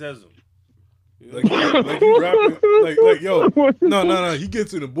words as he says them. Like he rapping, like yo. No. He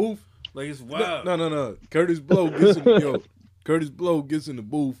gets in the booth. Like it's wild. No. Curtis Blow gets in the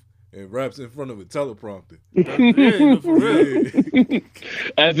booth and raps in front of a teleprompter. Yeah, for real.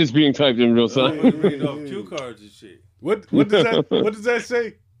 As it's being typed in real time. Reading off cue cards and shit. What does that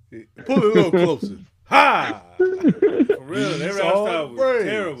say? Pull it a little closer. Ha! For real, their rap style was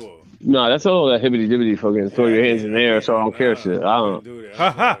terrible. Nah, that's all that hibbity dibbity fucking throw your hands in the air so I don't care shit. I don't do that.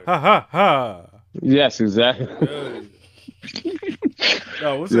 Ha. Yes, exactly.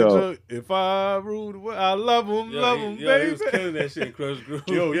 No, what's that joke? If I rule the world, I love him, baby. He was killing that shit in Crush Groove.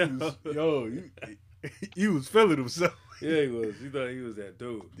 He was feeling himself. Yeah, he was. He thought he was that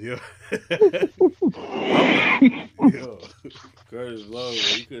dude. Yeah. Curtis Blow,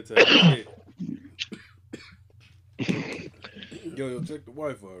 you couldn't tell shit. Yo, check the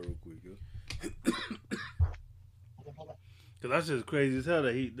Wi-Fi real quick, yo. Cause that's just crazy as hell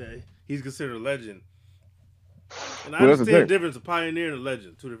that he's considered a legend. And I Well, that's the understand the thing. difference of pioneer and a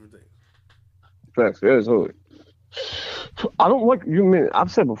legend, two different things. Facts. Yeah, totally. I don't like you. Mean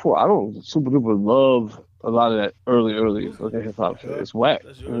I've said before. I don't super duper love a lot of that early fucking hip hop shit. It's whack.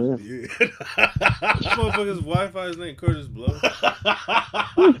 That's yours. Yeah. This motherfucker's Wi-Fi is named Curtis Blow.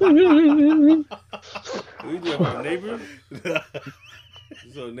 We do have our neighbors.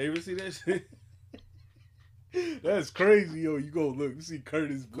 So neighbors see that shit. That's crazy, yo. You go look, you see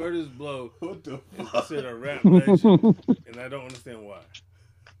Curtis Blow. What the Is fuck? considered a rap legend, and I don't understand why.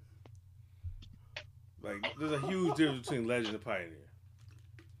 Like, there's a huge difference between legend and pioneer.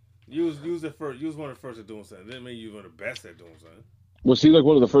 You was the first. You was one of the first at doing something. It didn't mean you were one of the best at doing something. Was he like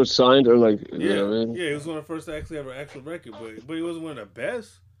one of the first signed or like? Yeah, You know what I mean? yeah. He was one of the first to actually have an actual record, but he wasn't one of the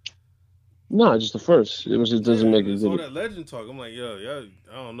best. No, just the first. It doesn't make it It's all good. that legend talk. I'm like, yo,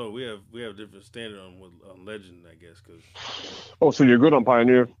 I don't know. We have different standard on legend, I guess, because Oh, so you're good on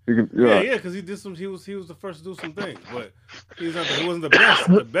Pioneer? You can, yeah, because he did some. He was the first to do some things, but he wasn't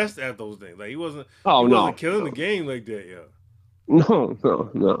the best at those things. Like he wasn't. Oh, he no. wasn't killing the game like that, yo. No.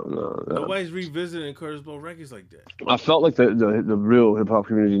 Nobody's revisiting Curtis Blow records like that. I felt like the real hip hop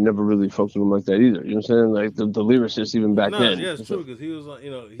community never really fucked with him like that either. You know what I'm saying? Like the lyricists even back then. Yeah, it's true because he was like, he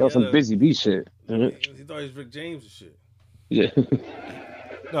That was some busy bee shit. He thought he was Rick James and shit. Yeah.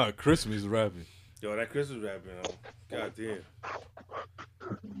 Nah, Christmas rapping. Yo, that Christmas rapping, god damn.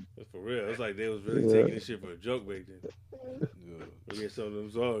 That's for real. It's like they was really taking this shit for a joke back then. Yeah. We get some of them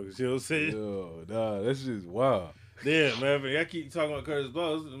songs, you know what I'm saying? Yo, nah, that's just wild. Yeah, man. I keep talking about Curtis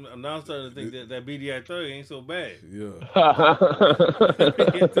Blow. I'm now starting to think that BDI 30 ain't so bad. Yeah.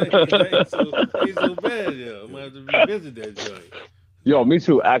 ain't so bad, yo. I might have to revisit that joint. Yo, me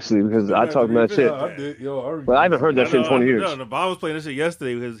too, actually, because I talk mad shit. I did. Yo, But I haven't heard that shit in 20 years. No, Bob was playing that shit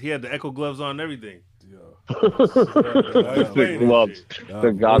yesterday because he had the Echo gloves on and everything. The gloves,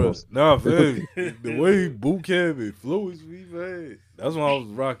 the goggles. Nah, man. The way Boot Camp influenced me, man. That's when I was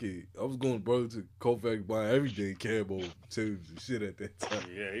rocking. I was going brother to Kofax buying everything, Cabo, Timbs and shit at that time.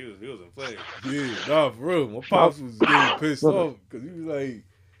 Yeah, he was in play. Yeah, nah, for real. My pops was getting pissed off because he was like,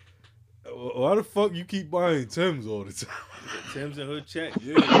 why the fuck you keep buying Timbs all the time? Tim's and Hood check.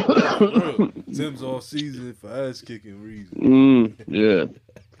 Yeah, for real. Timbs all season for ass kicking reasons. Yeah.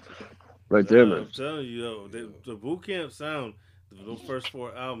 Right there, man. I'm telling you, yo, the Boot Camp sound, those first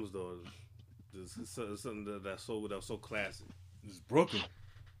 4 albums, though, is something that was so classic. It's Brooklyn.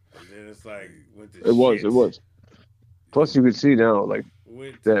 And then it's like, went to It was. Plus, you could see now, like,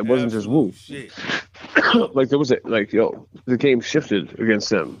 that it wasn't just Wu. Shit. Like, there was the game shifted against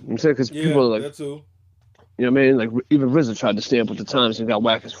them. You know what I'm saying? Because people are like, that too. you know what I mean? Like, even RZA tried to stay up with the times and got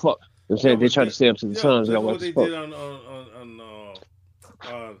whack as fuck. You know what I'm saying? They tried to stay up to the times and got whack as fuck. What they did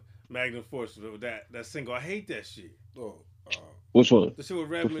on Magnum Force with that single. I hate that shit. Which one? The shit with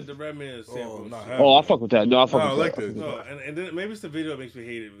Redman, the Redman sample. Oh, I fuck with that. No, I fuck with like that. that. No, and then maybe it's the video that makes me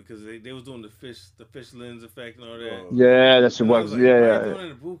hate it because they was doing the fish lens effect and all that. Yeah, that shit was. Like, Yeah.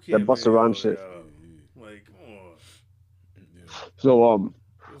 That Busta Rhymes shit. Like, come on. So,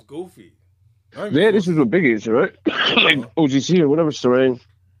 It was goofy. yeah, this is what Biggie is, right? Like OGC or whatever, Serang.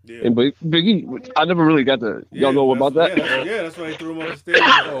 Yeah. And Biggie, I never really got the. Y'all know about that? Yeah, that's why he threw him off the stage.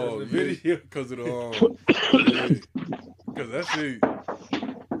 Oh, the yeah, video. because of the because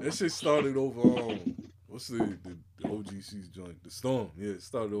that shit started over what's the OGC's joint, the Storm. Yeah, it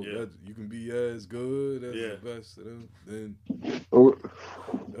started over that. You can be as good as the best of them. Then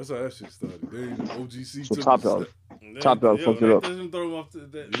that's how that shit started. Then OGC took Top Dog. Top Dog fucked it up. They throw him off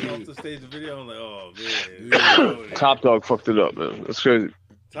the stage. The video. I'm like, oh man. Yeah. Top Dog fucked it up, man. That's crazy.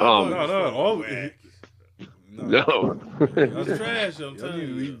 No. That's trash. I'm telling you.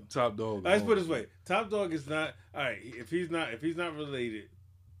 Leave Top Dog. Let's put it this way: Top Dog is not all right. If he's not related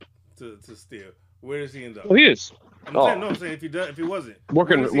to Steel, where does he end up? Well, he is. I'm saying if he wasn't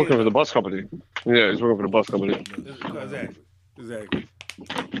working for the bus company. Yeah, he's working for the bus company. Exactly.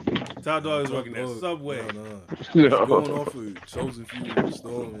 Top Dog is working at Subway. No. Going off of Chosen Few and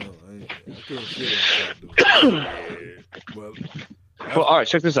Storm, I couldn't shit on Top Dog. Well, all right,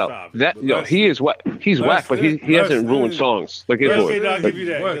 check this out. He is whack. He's whack, but he hasn't ruined songs like his boy. I'll give you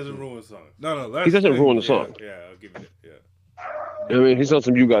that. He doesn't ruin songs. No, he doesn't ruin the song. Yeah, I'll give you that. Yeah. I mean, he's on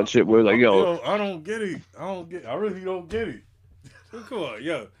some You Got shit where like, yo, I don't get it. I really don't get it. Come on,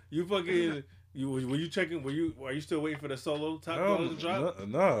 yo, you fucking. Were you checking? Are you still waiting for the solo Top Dog to drop?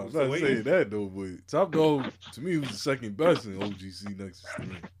 No, I'm not saying that though. But Top Dog to me was the second best in OGC next to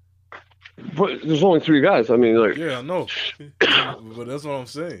Serang. But there's only 3 guys. I mean, like, yeah, I know, but that's what I'm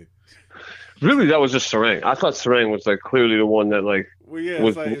saying. Really, that was just Serang. I thought Serang was like clearly the one that like was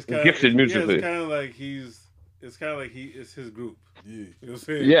it's kinda, gifted musically. It's kind of like he's it's kind of like it's his group. Yeah. You know what I'm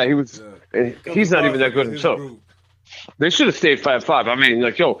saying? Yeah, he was. He's not even that good It's himself. group. They should have stayed 5-5. I mean,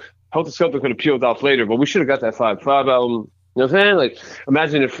 like, yo, Helter Skelter could have peeled off later, but we should have got that 5-5 album. You know what I'm saying? Like,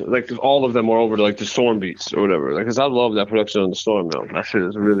 imagine if all of them were over to like the Storm beats or whatever. Like, cause I love that production on the Storm album. That shit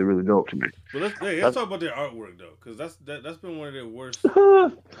is really, really dope to me. But let's talk about their artwork though, because that's been one of their worst.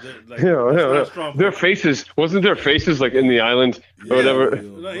 Their faces wasn't their faces like in the island or whatever.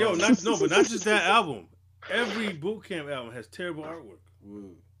 But not just that album. Every Boot Camp album has terrible artwork.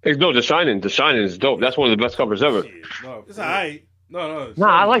 No, The Shining is dope. That's one of the best covers ever. It's alright. No,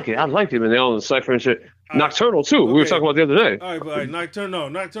 I like it. I liked it, man. They all in the cipher and shit. Nocturnal too. We were talking about the other day. All right, but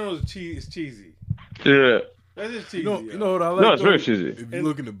Nocturnal is cheesy. Yeah. That's just cheesy. You know what I like? No, it's very cheesy. If you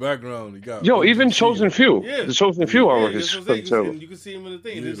look in the background, you got even Chosen Few. Yeah. The Chosen Few artwork is fucking terrible. You can see him in the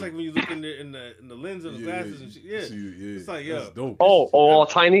thing. And it's like when you look in the lens of the glasses and shit. Yeah. It's like, that's dope. All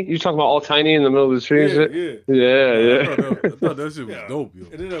tiny? You talking about all tiny in the middle of the tree and shit? Yeah. I thought that shit was dope, yo.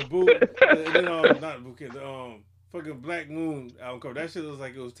 And then not Boot Camp, fucking Black Moon album cover. That shit looks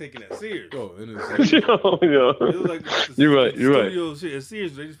like it was taken at Sears. Oh, and it's It was like You're right. Studio shit at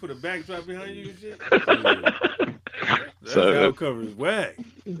Sears. They just put a backdrop behind you and shit. That album cover is whack.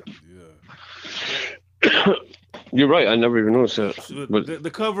 Yeah. You're right. I never even noticed that. But The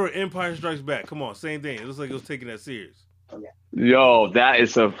cover of Empire Strikes Back. Come on, same thing. It looks like it was taken at Sears. yo, that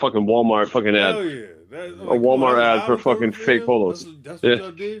is a fucking Walmart fucking ad. Hell yeah. A Walmart ad for fucking fake polos. That's what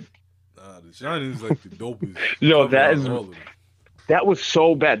y'all did? The Shining is like the dopest. Yo, cover that was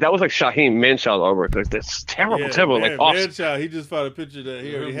so bad. That was like Shaheem Manchild artwork. Like that's terrible. Like Manchild, he just found a picture that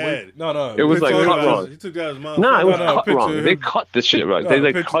he already had. No. It was like cut wrong. He took out his mouth. Nah, it was cut wrong. They cut the shit right.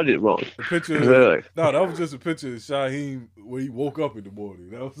 They cut it wrong. The picture. That was just a picture of Shaheem when he woke up in the morning.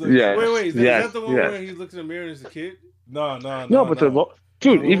 That was like, Wait. Is that the one where he looks in the mirror and is a kid? No.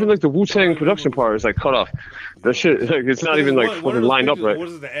 Dude, even like the Wu-Tang production part is like cut off. That shit, like it's not even like fucking lined up right. What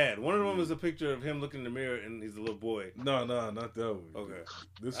is the ad? One of them is a picture of him looking in the mirror and he's a little boy. No, not that one. Okay.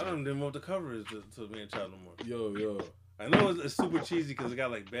 I don't even know what the cover is to Manchild no more. Yo. I know it's super cheesy because it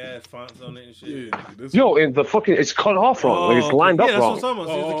got like bad fonts on it and shit. Yeah, and the fucking it's cut off wrong. Like it's lined up wrong. Yeah, that's what I'm talking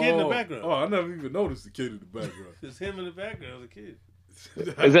about. So it's the kid in the background. Oh, I never even noticed the kid in the background. It's him in the background as a kid.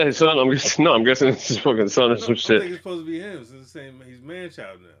 Is that his son? I'm guessing it's his fucking son or some shit. I think it's supposed to be him. It's the same. He's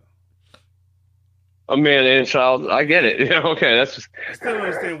Manchild now. A man and child. I get it. Yeah, okay. I still don't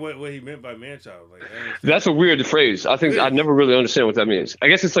understand what he meant by man-child. Like, that's a weird phrase. I think I never really understand what that means. I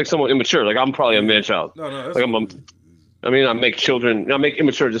guess it's like someone immature. Like I'm probably a man-child. No. Like I make children. I make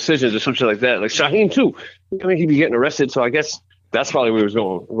immature decisions or something like that. Like Shaheem too. I mean, he'd be getting arrested. So I guess that's probably where he was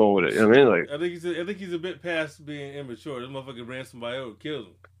going with it. You know what I mean? Like I think he's a bit past being immature. This motherfucker ran somebody over, killed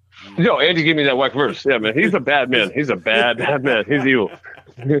him. Yo, Andy gave me that whack verse. Yeah, man. He's a bad man. He's a bad man. He's evil.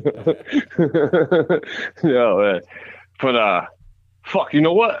 Yo, man. But fuck, you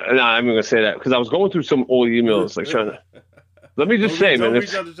know what? Nah, I'm gonna say that because I was going through some old emails, like trying to. Let me just say, man. Don't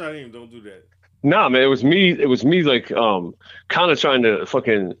reach out to Shaheem. Don't do that. Nah, man. It was me, like, kind of trying to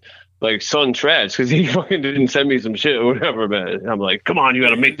fucking like son Trash because he fucking didn't send me some shit or whatever, man. And I'm like, come on, you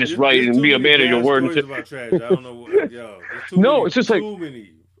got to make this right and be a man of your word. And shit. About Trash. I don't know. It's just like too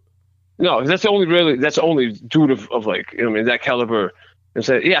many. No, that's the only dude of like, you know, I mean, that caliber. And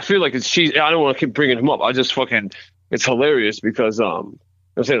say, yeah, I feel like it's cheesy. I don't want to keep bringing him up. I just fucking, it's hilarious because, I'm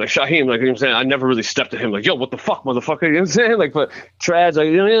saying like Shaheem, like, you know what I'm saying, I never really stepped at him like, yo, what the fuck, motherfucker, you know what I'm saying? Like, but Trash, like,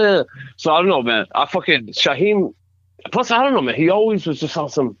 yeah. So I don't know, man. Shaheem, plus I don't know, man. He always was just on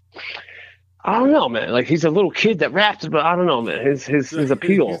some, I don't know, man. Like he's a little kid that raps, but I don't know, man. His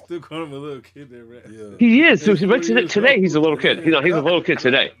appeal. You still call him a little kid that raps. Yeah. He is. Today he's a little kid. You know, he's a little kid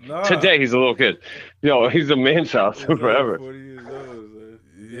today. Today he's a little kid. Yo, he's a man-child forever. 40 years old,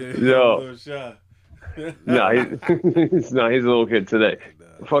 Yeah. Yo. He's a little kid today.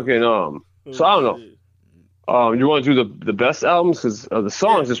 Fucking So I don't know. You want to do the best albums because the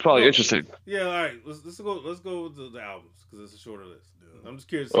songs is probably interesting. Yeah, all right. Let's go with the albums because it's a shorter list. I'm just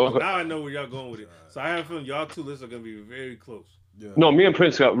curious. Okay. Now I know where y'all going with it. So I have a feeling y'all two lists are gonna be very close. Yeah. No, me and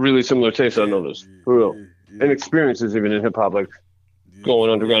Prince got really similar tastes. I know this for real, and experiences even in hip hop, like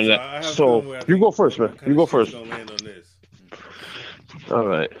going underground. So you go first, man. You go first. Gonna land on this. All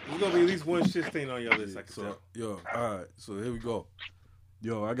right. There's gonna be at least one shit stain on your list. I can tell. All right. So here we go.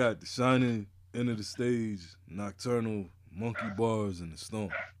 Yo, I got The Shining, End of the Stage, Nocturnal, Monkey Bars, and The Storm.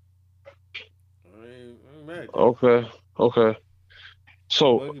 I ain't mad. Okay.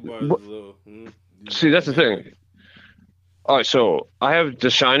 So, see, that's the thing. All right, so I have The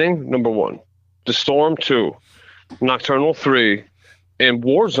Shining, number 1, The Storm, 2, Nocturnal, 3, and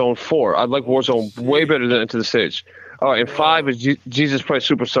Warzone, 4. I like Warzone way better than Into the Stage. All right, and 5 is Jesus Christ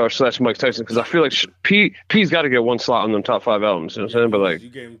Superstar / Mike Tyson, because I feel like P's got to get one slot on them top 5 albums. You know what I'm saying? But like, you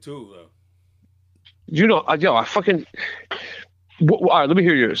gave him 2 though. You know, I fucking. All right, let me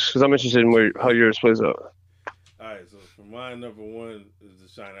hear yours, because I'm interested in how yours plays out. All right, so for mine, number 1 is The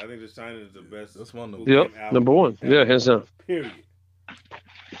Shining. I think The Shining is the best. That's my number. Yep, number 1. Yeah, hands down. Period.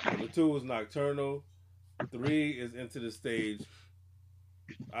 Number 2 is Nocturnal. 3 is Into the Stage.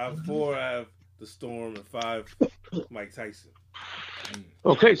 4 I have The Storm, and 5 Mike Tyson.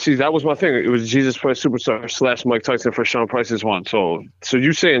 Okay, see, that was my thing. It was Jesus Christ Superstar / Mike Tyson for Sean Price's one. So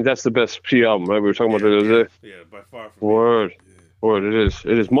you saying that's the best P album, right? We were talking about the other day. Yeah, by far. Word. Word, it is.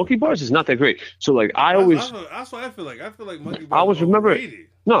 It is. Monkey Bars is not that great. So like, that's what I feel like. I feel like Monkey Bars. I always remember it.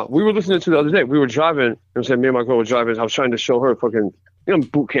 No, we were listening to it the other day. We were driving. You know what I'm saying? Me and my girl were driving. I was trying to show her fucking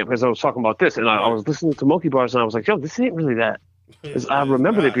boot camp, because I was talking about this, and I was listening to Monkey Bars, and I was like, yo, this ain't really that. I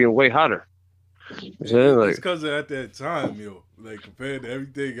remembered it being way hotter. It's because at that time, yo, like compared to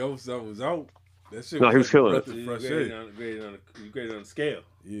everything else that was out, that shit. No, he was killing it. You graded on the scale.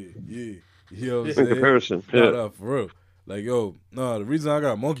 Yeah. You know what I'm in saying? Comparison, Nah, for real. Like, yo, the reason I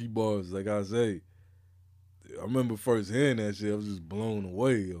got Monkey Bars, like I say, I remember first hearing that shit, I was just blown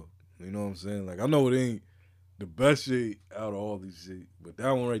away, yo. You know what I'm saying? Like, I know it ain't the best shit out of all these shit, but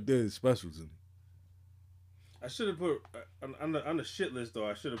that one right there is special to me. I should have put on the shit list though.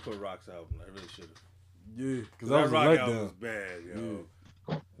 I should have put Rock's album. I really should have. Yeah, because that was Rock a album was bad, yo.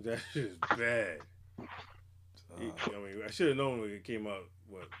 Yeah. That shit is bad. I mean, I should have known when it came out.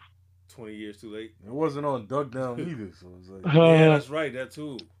 20 years too late. It wasn't on Duck Down either, so it's like, yeah, that's right. That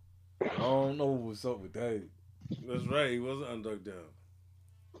too. I don't know what's up with that. That's right. He wasn't on Duck Down.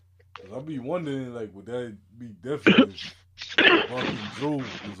 I be wondering, like, would that be different if Bucky Drew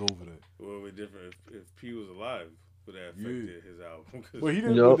was over there? Well, it would be different if P was alive. Would that affected his album? But he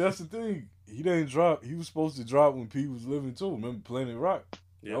didn't. But that's the thing. He didn't drop. He was supposed to drop when P was living too. Remember Planet Rock?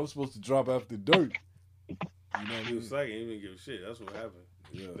 Yeah. I was supposed to drop after Dirt. You know he was psychic. He didn't give a shit. That's what happened.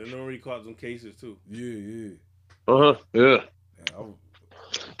 Yeah. They already caught some cases too. Yeah. Yeah.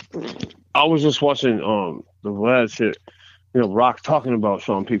 I was just watching the Vlad shit. Rock talking about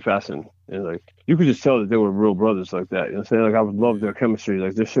Sean P passing, and like you could just tell that they were real brothers like that. You know what I'm saying? Like I would love their chemistry.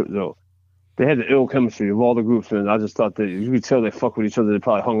 Like this shit though. They had the ill chemistry of all the groups, and I just thought that you could tell they fuck with each other. They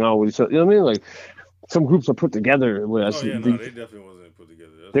probably hung out with each other. You know what I mean? Like some groups are put together. Where they definitely wasn't put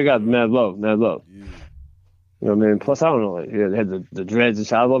together. They got mad love. Yeah. You know what I mean? Plus, I don't know. Like, they had the dreads and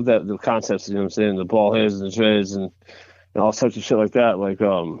shit. I love the concepts. You know what I'm saying? The ball heads and the dreads and all sorts of shit like that. Like,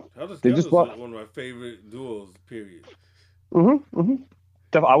 they just brought one of my favorite duos. Period.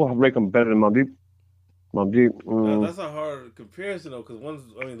 I would rate them better than Mobb Deep. That's a hard comparison though, because one's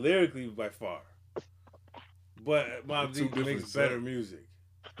lyrically by far, but Mobb Deep makes better music.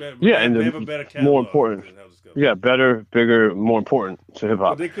 And they have a better catalog. More important. Yeah, better, bigger, more important to hip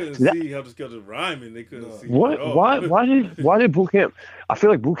hop. But they couldn't see Helter Skelter rhyming. They couldn't see what. Why did Boot Camp? I feel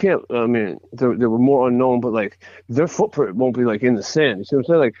like Boot Camp. I mean, they were more unknown, but like their footprint won't be like in the sand. You see what I'm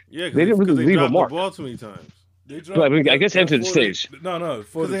saying? Like they didn't really leave a mark. The ball too many times. I guess enter the stage. No,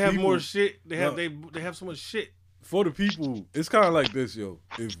 because they have more shit. They have so much shit. For the people, it's kind of like this, yo.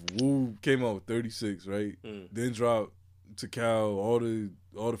 If Wu came out with 36, right, then dropped to Cal all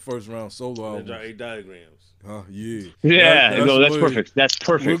the first round solo albums. Drop 8 diagrams. Yeah, that's perfect. That's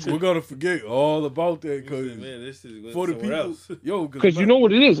perfect. We're gonna forget all about that because this is for the people, else. yo, because you know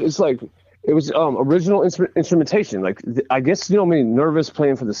what it is. It's like it was original instrumentation. Like I guess nervous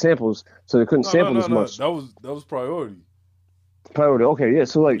playing for the samples, so they couldn't sample as much. That was priority. Okay, yeah.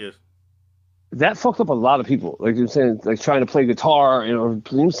 So like. Yes. That fucked up a lot of people. Like you're saying, like trying to play guitar, you know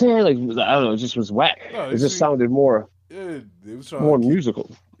what I'm saying? Like I don't know, it just was whack. It just sounded more, they was trying more musical.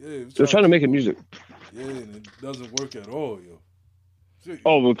 Yeah, they're trying to make it music. Yeah, and it doesn't work at all, yo. Shit.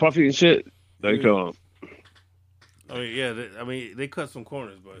 Oh, with Puffy and shit. Like, I mean, they cut some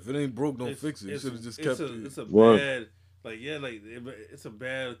corners, but if it ain't broke, don't fix it. You should have just kept it. It's a bad. It's a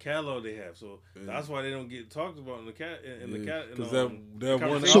bad catalog they have, so that's why they don't get talked about in the cat. Because that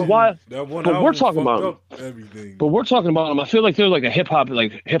one. So why? That one. But we're talking about everything. But we're talking about them. I feel like they're like a hip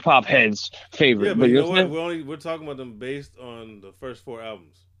hop heads favorite. Yeah, but you know what? We're talking about them based on the first 4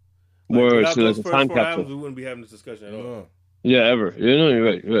 albums. Without those first 4 albums, we wouldn't be having this discussion at all. Yeah, ever.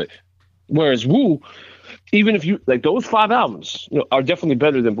 You're right. Whereas Wu, even if you like those 5 albums, are definitely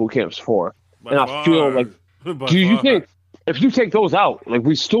better than Boot Camp's 4. And I feel like. Do you think if you take those out, like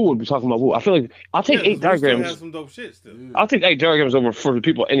we still would be talking about Wu? I feel like I'll take 8 diagrams. Have some dope shit still. I'll take 8 diagrams over for the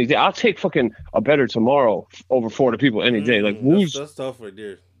people any day. I'll take fucking A Better Tomorrow over for the people any day. Like Wu's that's tough right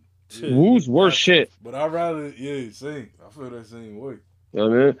there. Wu's worst shit. But I'd rather same. I feel that same way. You know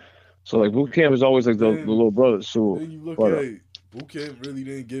what I mean? So like Boot Camp is always like the little brother. So then you look at Boot Camp really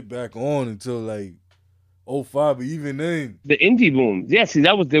didn't get back on until like 05, but even then the indie boom. Yeah, see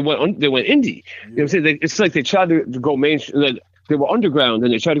that was they went indie. You know what I'm saying? It's like they tried to go mainstream. Like, they were underground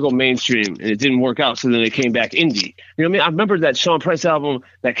and they tried to go mainstream and it didn't work out. So then they came back indie. You know what I mean? I remember that Sean Price album,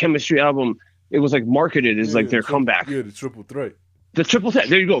 that Chemistry album. It was like marketed as like their comeback. Yeah, the triple threat. The triple threat.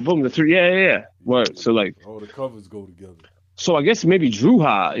 There you go. Boom. The three. Yeah. Word. So like all the covers go together. So I guess maybe Drew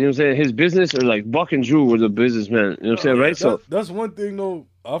Ha, you know what I'm saying? His business, or like Buck and Drew were the businessmen. You know what I'm saying, right? So that's one thing though.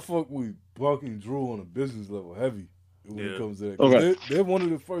 I fuck with Buck and Drew on a business level heavy when it comes to that. Okay. They're one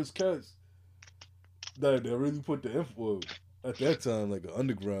of the first cats that really put the info at that time, like the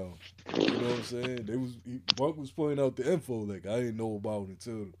underground. You know what I'm saying? Buck was pointing out the info like I didn't know about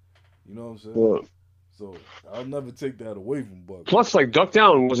until, you know what I'm saying? Yeah. So I'll never take that away from Buck. Plus, like Duck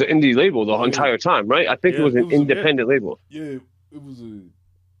Down was an indie label the entire time, right? I think it was an independent label. Yeah, it was a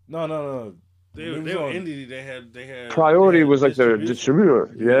no. They were indie. They had Priority was like their distributor.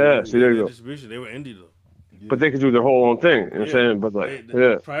 Yeah, see there you go. Distribution. They were indie though. Yeah. But they could do their whole own thing. You know what I'm saying? But like,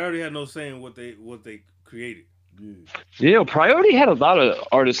 Priority had no say in what they created. Yeah, Priority had a lot of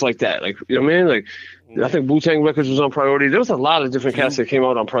artists like that. Like, you know what I mean? Like, I think Wu-Tang Records was on Priority. There was a lot of different cats that came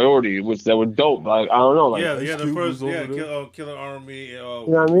out on Priority, that were dope. Like, I don't know. Like, the first, Killer Army. You know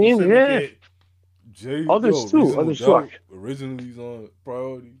what I mean? Yeah. Others too. Originally he's on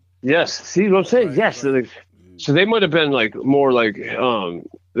Priority. Yes. See what I'm saying? Right, yes. Right. So they might have been like more like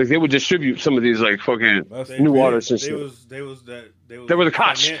they would distribute some of these like fucking new artists and shit. They were the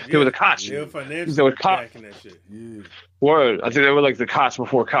Koch. They were the Koch. They were financially they were backing that shit. Yeah. Word. I think they were like the Koch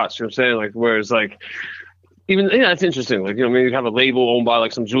before Koch. You know what I'm saying? Like, whereas like even that's interesting. Like, you know what I mean? You have a label owned by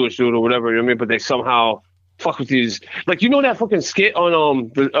like some Jewish dude or whatever. You know what I mean? But they somehow fuck with these. Like, you know that fucking skit on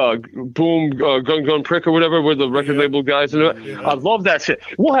Boom Gun Prick or whatever, where the record label guys and I love that shit.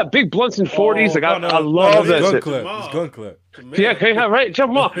 We'll have big blunts in 40s. I love that shit. It's gun clap. Yeah, okay, right.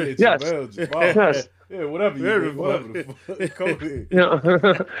 Jump off. Yes. Yes. Yeah, whatever. Yeah.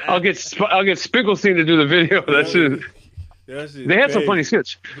 I'll get Spiegelstein to do the video. That's it. They had some funny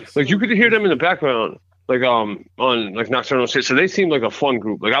skits. Like, you could hear them in the background. Like on like Nocturnal shit, so they seem like a fun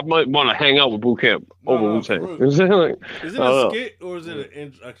group. Like I might want to hang out with Boot Camp over Wu-Tang. Is it a skit or is it an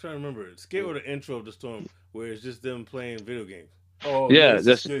intro? I can't remember. It's skit or the intro of the Storm, where it's just them playing video games. Oh yeah,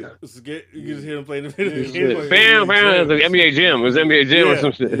 that's skit. You can just hear them playing the video games. Bam, bam, like NBA Jam. It was NBA Jam or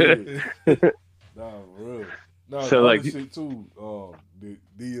some shit. Nah, real. Nah, so like shit too. The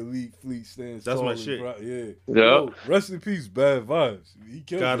Elite Fleet stands. That's my shit. Yeah. Yo, rest in peace, Bad Vibes. He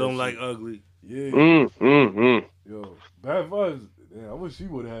killed God don't like ugly. Yeah. Yo, Bad Vibes. Man, I wish he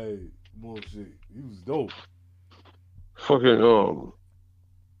would have had more shit. He was dope. Fucking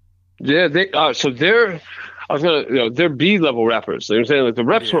yeah. They're B level rappers. You know what I'm saying? Like the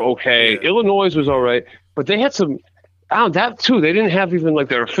reps were okay. Yeah. Illinois was all right, but they had some. That too. They didn't have even like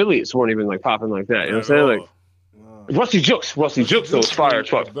their affiliates weren't even like popping like that. You know what I'm saying? Like Rusty Jukes though was fire as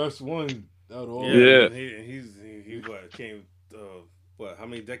fuck. Best one out of all. Yeah. He came. How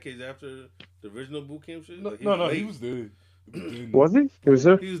many decades after the original Boot Camp shit? No, he was there. Was he? He was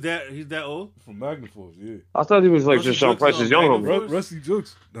there? He's that old? From Magnum Force, yeah. I thought he was like just Sean Price's young homie. Rusty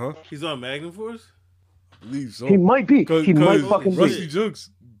Jukes, huh? He's on Magnum Force? I believe so. He might be. He might fucking be. Rusty Jukes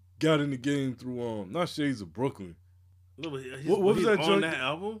got in the game through not Shades of Brooklyn. No, but what was that on that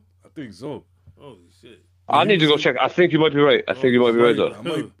album? I think so. Holy shit! I need to go check. I think you might be right. Though.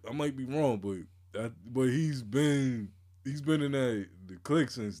 I might be wrong, but he's been in the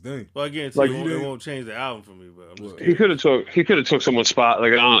clique since then. Well, again, like, it won't change the album for me, but I'm just he could have took someone's spot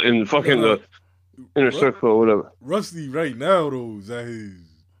like in fucking the inner circle or whatever. Rusty right now though is at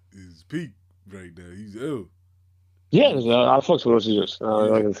his peak right now. He's ill. Yeah, I fucked with Rusty just.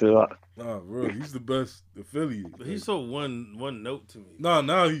 I can see that. Nah, bro, he's the best affiliate. But he's so one note to me. Nah,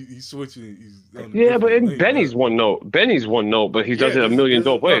 now he's switching. But Benny's one note. Benny's one note, but he does it a million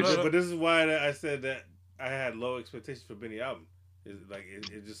dope ways. But this is why I said that I had low expectations for Benny album.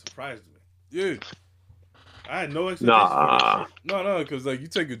 It just surprised me. Yeah. I had no expectations for this shit. No, because like you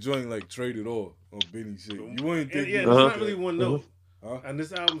take a joint like Trade It All on Benny shit. You wouldn't think. Yeah, it's not really one note. And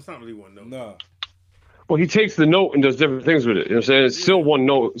this album's not really one note. Nah. Well, he takes the note and does different things with it. You know what I'm saying? It's still one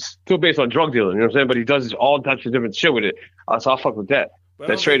note, still based on drug dealing. You know what I'm saying? But he does all types of different shit with it. So I'll fuck with that.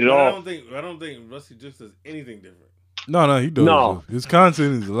 That's Trade It All. I don't think Rusty just does anything different. No, he does. No. His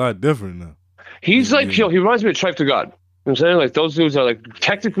content is a lot different now. He's like, he reminds me of Trife to God. You know what I'm saying? Like, those dudes are like,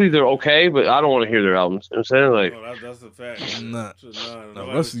 technically they're okay, but I don't want to hear their albums. You know what I'm saying? Like, that's a fact. No,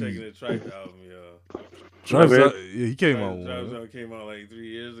 Rusty's taking the Trife album, yeah. He came out. Trife came out like 3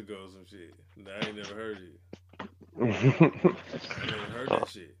 years ago or some shit. I ain't never heard it. I never heard that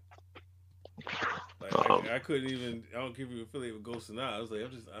shit. Like, I couldn't even. I don't give you affiliate with Ghost or not. I was like,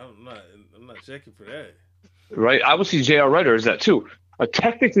 I'm not checking for that. Right. I would see J.R. Ryder as that too. A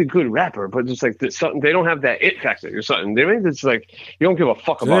technically good rapper, but just like something they don't have that it factor or something. They think it's like you don't give a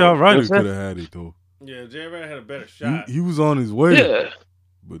fuck about. J.R. Ryder could have had it though. Yeah, J.R. Ryder had a better shot. He was on his way. Yeah.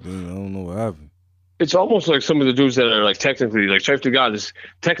 But then I don't know what happened. It's almost like some of the dudes that are like technically like Chef to God is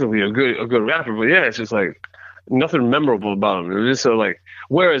technically a good rapper, but yeah, it's just like nothing memorable about him. It's just so like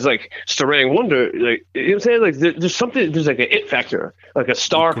whereas like Starang Wonder, like you know what I'm saying, like there's something, there's like an it factor, like a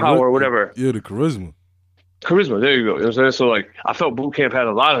star power or whatever. Yeah, the charisma. Charisma, there you go. You know what I'm saying? So like I felt Boot Camp had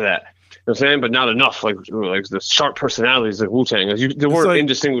a lot of that. You know what I'm saying? But not enough. Like the sharp personalities of Wu-Tang. They weren't like,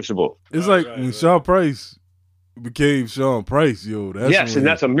 indistinguishable. It's like when Sean Price became Sean Price, yo. And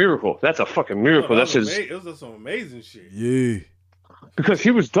that's a miracle. That's a fucking miracle. That's just it was some amazing shit. Yeah. Because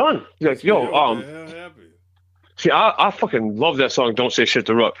he was done. Like, yo, see, I fucking love that song, Don't Say Shit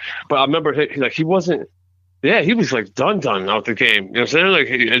to Ruck. But I remember he wasn't. Yeah, he was like done out the game. You know what I'm saying? Like,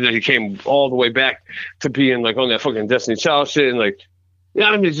 and then he came all the way back to being like on that fucking Destiny Child shit, and like,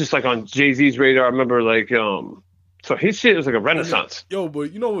 yeah, I mean, just like on Jay-Z's radar. I remember like, so his shit was like a renaissance. Yo,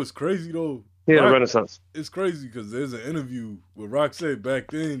 but you know what's crazy though? Yeah, renaissance. It's crazy because there's an interview where Rock said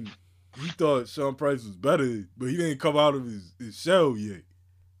back then he thought Sean Price was better, but he didn't come out of his shell yet.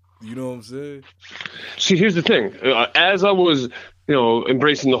 You know what I'm saying? See, here's the thing. As I was,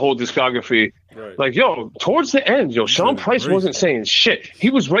 embracing the whole discography, right. Like, towards the end, Sean Price wasn't saying shit.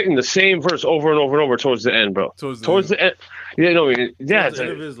 He was writing the same verse over and over and over towards the end, bro. Towards the end. Yeah, no, yeah. Towards the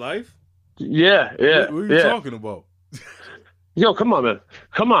end of his life? Yeah. What are you talking about? Yo, come on,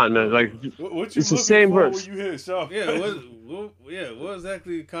 man. Like, what you it's the same verse. When you hear Sean? What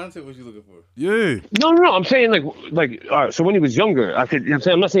exactly content was you looking for? Yeah. No. I'm saying like, all right. So when he was younger, I'm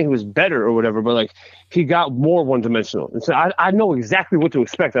not saying he was better or whatever, but like he got more one dimensional. And so I know exactly what to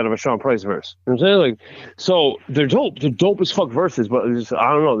expect out of a Sean Price verse. You know what I'm saying? Like, so they're dope. They're dope as fuck verses, but it's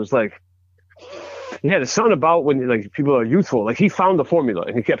I don't know. There's like, yeah, there's something about when like people are youthful. Like he found the formula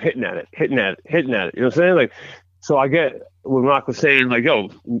and he kept hitting at it. You know what I'm saying? Like, so I get when Rock was saying like, yo,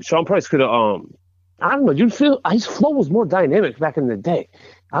 Sean Price could have I don't know. You feel his flow was more dynamic back in the day.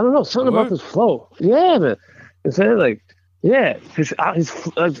 I don't know, something about this flow. Yeah, man. You know saying like, yeah, his what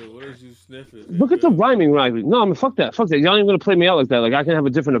is you sniffing? Look at the rhyming. No, I mean, fuck that. Y'all ain't gonna play me out like that. Like I can have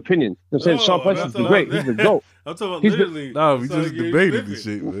a different opinion. You know what I'm saying? Sean Price is great. He's the GOAT. I'm talking about literally. No, we just debated this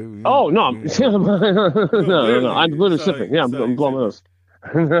shit, man. Oh no, no. I'm literally sniffing. Yeah, I'm blowing my nose.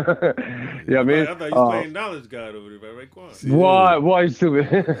 Yeah, I mean, I thought you was playing Knowledge God over there, right? Go on. Why you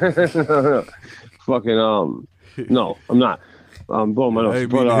stupid? Fucking no, I'm not. I'm blowing my nose. Hey,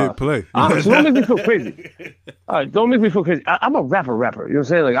 hit play. So don't make me feel crazy. All right, don't make me feel crazy. I'm a rapper. You know what I'm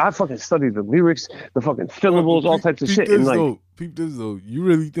saying? Like I fucking study the lyrics, the fucking syllables, all types of shit. And like, peep this though. You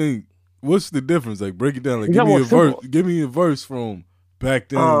really think what's the difference? Like break it down. Like give me a verse. Give me a verse from back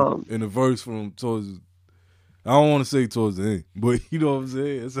then and a verse from towards. I don't want to say towards the end, but you know what I'm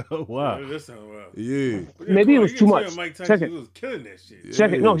saying? It's wow. That sounds wild. Yeah. Maybe it was too much. Mike Tyson, he was killing that shit.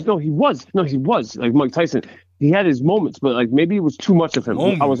 Check it. No, he was. Like Mike Tyson. He had his moments, but like maybe it was too much of him.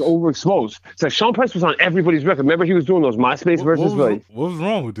 I was overexposed. It's like Sean Price was on everybody's record. Remember he was doing those MySpace verses? What was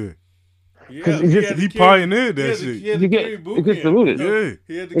wrong with that? Because he pioneered that shit. He gets diluted. Yeah.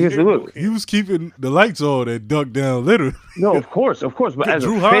 He gets diluted. He was keeping the lights on that duck down literally. No, of course. But as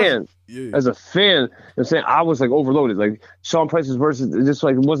a fan, I'm saying I was like overloaded. Like Sean Price's verses, it just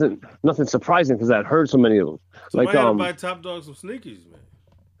like it wasn't nothing surprising because I had heard so many of them. Somebody had to buy Top Dog some sneakers, man.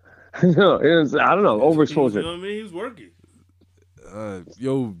 No, I don't know, overexposure. You know what I mean? He was working.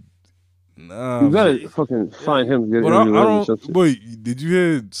 Nah. You gotta fucking find him. But I don't. Wait, did you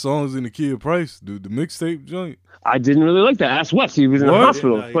hear songs in the Kid Price, the mixtape joint? I didn't really like that. Ask Wes. He was in the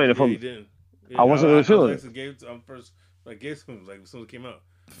hospital playing it for me. I wasn't really feeling it. I gave him like as soon as it came out.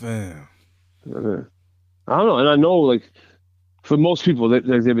 Damn. I don't know, and I know like for most people they'd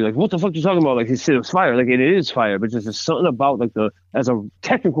be like, "What the fuck you talking about?" Like his shit was fire. Like it is fire, but just there's something about like as a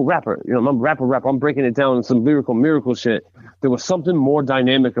technical rapper, I'm a rapper. I'm breaking it down in some lyrical miracle shit. There was something more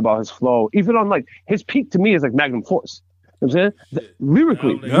dynamic about his flow. Even on like his peak to me is like Magnum Force. You know what I'm saying?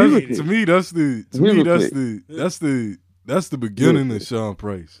 Lyrically. To me, that's the beginning of Sean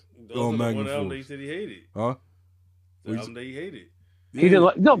Price. On Magnum Force. They said he hated. Huh? The album that he hated. He didn't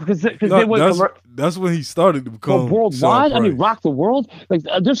like because they went. That's when he started to become worldwide. I mean, rock the world. Like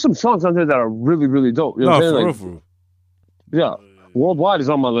there's some songs on there that are really, really dope. You know what I'm saying? For real. Yeah. Worldwide is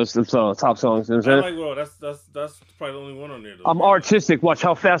on my list of top songs. You know what I'm saying? Well, that's probably the only one on there. Though. I'm artistic. Watch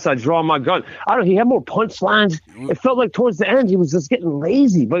how fast I draw my gun. He had more punchlines. It felt like towards the end he was just getting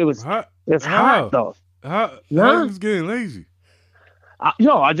lazy, but it was hot though. How he was getting lazy?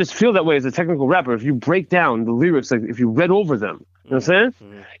 I just feel that way as a technical rapper. If you break down the lyrics, like if you read over them, you know what I'm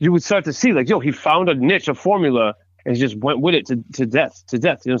saying? You would start to see like, he found a niche, a formula, and just went with it to death. You know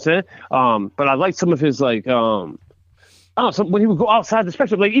what I'm saying? But I like some of his like, when he would go outside the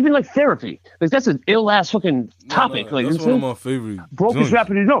spectrum, like even like therapy, like that's an ill ass fucking topic. No, like that's one of my favorite. Brokest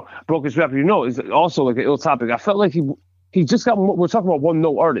rapper you know is also like an ill topic. I felt like he just got. We're talking about one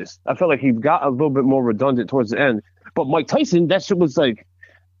no artist. I felt like he got a little bit more redundant towards the end. But Mike Tyson, that shit was like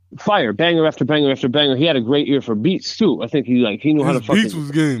fire, banger after banger after banger. He had a great ear for beats too. I think he knew how to. His beats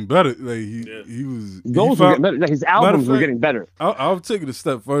was getting better. Like he was. Those were getting better. Like his albums were getting better. I'll take it a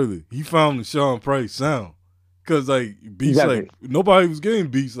step further. He found the Sean Price sound. Cause like beats like nobody was getting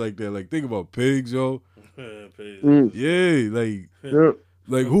beats like that. Like think about Pigs, yo. Yeah, like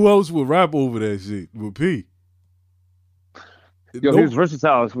who else would rap over that shit with P? He was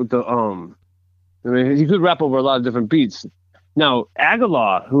versatile with the I mean, he could rap over a lot of different beats. Now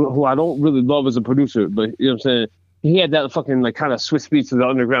Aguilar, who I don't really love as a producer, but you know what I'm saying, he had that fucking like kind of Swiss beats of the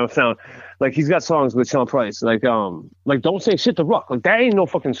underground sound. Like he's got songs with Sean Price, like Don't Say Shit to Ruck. Like that ain't no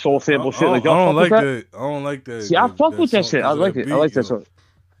fucking soul sample shit. Like I don't like that. I don't like that. See, I fuck with that shit. I like it. I like that song.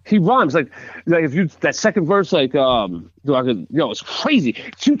 He rhymes like if you that second verse it's crazy.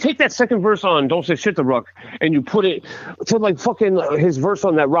 If you take that second verse on Don't Say Shit to Ruck and you put it to like fucking his verse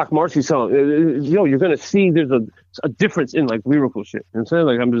on that Rock Marcy song, you're gonna see there's a difference in like lyrical shit. You know what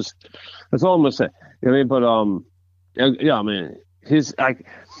I'm saying? Like that's all I'm gonna say. You know what I mean? But yeah, man,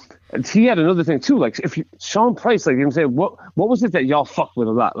 he had another thing too. Like Sean Price, like you know what I'm saying, what was it that y'all fucked with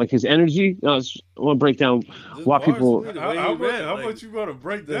a lot? Like his energy. I want to break down why people. How much you gonna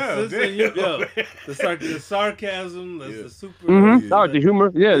break down? The sarcasm, the super. The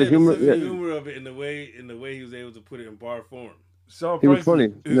humor, the humor, the humor of it, in the way he was able to put it in bar form. Sean Price was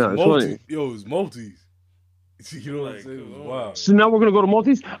funny. It's funny. Yo, it's multis. You know what I'm saying? Wow. So now we're gonna go to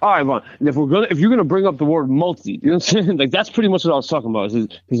multis. All right, Vaughn. If you're gonna bring up the word multi, you know what I'm saying? Like that's pretty much what I was talking about.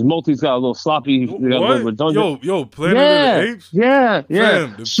 His multis got a little sloppy, got a little redundant. Yo, Planet of the Apes. Yeah.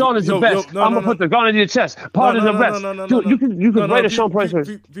 Fam, Sean is the best. I'm gonna put the gun into your chest. Part of the best. Dude, you could write a Sean Price verse.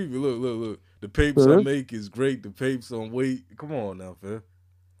 People, look. The papes I make is great. The papes on weight. Come on now, fam.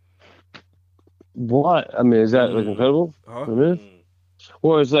 What? I mean, is that like incredible? Huh?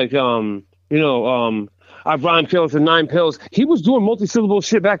 Or it's like I rhyme pills and 9 pills. He was doing multi-syllable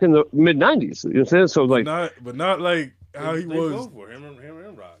shit back in the mid '90s. You know what I'm saying? So like, but not like how he was. For him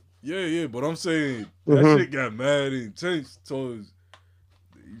and Rock. Yeah. But I'm saying that shit got mad and intense towards.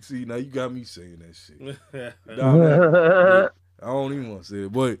 You see, now you got me saying that shit. I don't even want to say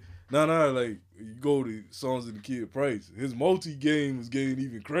it, but like you go to Songs of the Kid Price, his multi game was getting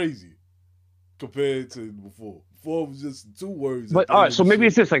even crazy compared to before. Before it was just 2 words. But all right, so maybe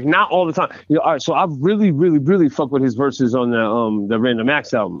it's just like not all the time. All right, so I really, really, really fuck with his verses on the Random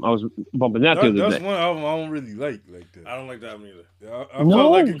Acts album. I was bumping that the other day. That's one album I don't really like that. I don't like that album either. I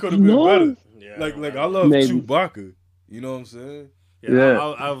felt like it could have been better. Yeah, like I love Chewbacca. You know what I'm saying?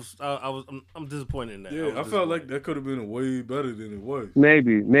 Yeah. I'm disappointed in that. Yeah, I felt like that could have been way better than it was.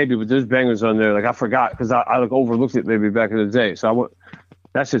 Maybe, but there's bangers on there. Like I forgot because I like overlooked it maybe back in the day. So I went.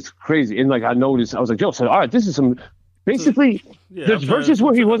 That's just crazy. And like I noticed, I was like, yo, so all right, this is some basically there's verses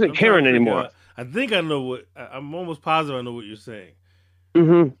where he wasn't caring anymore. I think I know what I'm almost positive I know what you're saying.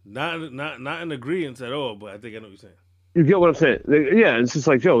 Not in agreement at all, but I think I know what you're saying. You get what I'm saying? Yeah, it's just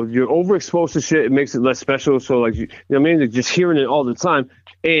like, yo, you're overexposed to shit, it makes it less special. So like you know what I mean? Like, just hearing it all the time.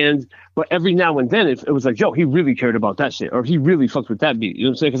 But every now and then it was like, yo, he really cared about that shit, or he really fucked with that beat. You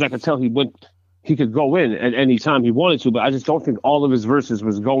know what I'm saying? Because I could tell he could go in at any time he wanted to, but I just don't think all of his verses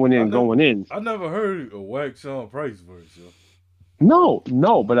was going in. I never heard a whack Sean Price verse, yo.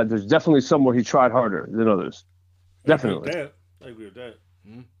 No, but there's definitely some where he tried harder than others. Definitely. I agree with that.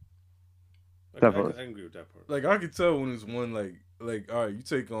 Definitely. I agree with that part. Like I could tell when it's one like all right, you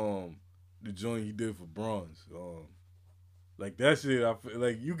take the joint he did for Bronze, like that shit. I feel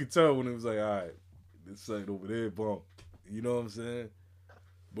like you could tell when it was like, all right, this side over there bump. You know what I'm saying?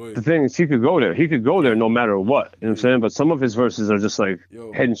 But the thing is, he could go there. He could go there no matter what. You know what I'm saying? But some of his verses are just like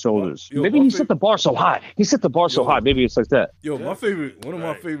head and shoulders. Maybe he set the bar so high. Maybe it's like that. Yo, one of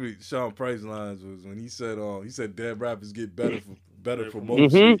my favorite Sean Price lines was when he said dead rappers get better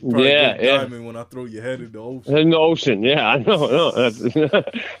promotion. Diamond when I throw your head in the ocean. In the ocean, yeah, I know.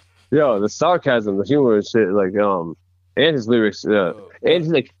 Yo, the sarcasm, the humor and shit, like and his lyrics, and he's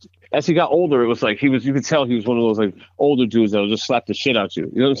like. As he got older, it was like you could tell he was one of those like older dudes that would just slap the shit out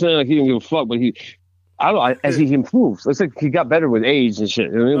you. You know what I'm saying? Like he didn't give a fuck, but I don't know, as he improves, it's like he got better with age and shit.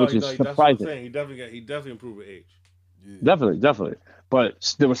 You know what I mean? Which is surprising. He definitely improved with age. Yeah. Definitely.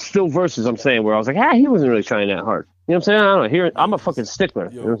 But there was still verses I'm saying where I was like, he wasn't really trying that hard. You know what I'm saying? I don't know. I'm a fucking stickler.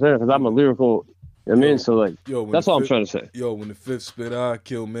 You know what I'm saying? Because I'm a lyrical. I mean, so like, that's all I'm trying to say. Yo, when the fifth spit, I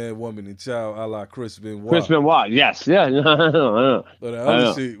kill man, woman, and child, a la Chris Benoit. Chris Benoit, yes, yeah, I know. But the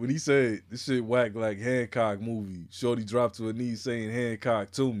other shit, when he said this shit whack like Hancock movie, Shorty dropped to her knees saying Hancock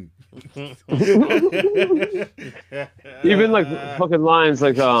to me. Even like fucking lines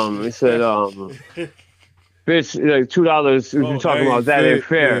like he said bitch, like $2. You're talking about that ain't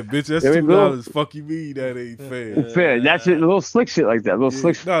fair. Yeah, bitch, that's $2. Fuck you mean that ain't fair? Fair. That's it. A little slick shit like that. A little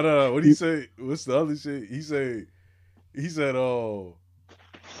slick. No. What he say? What's the other shit? He said,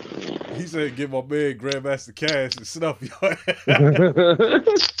 get my man Grandmaster Cash and snuff your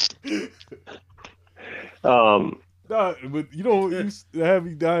Nah, but you know, he used to have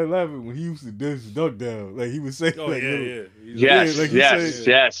me dying laughing when he used to diss Duck Down. Like he would say,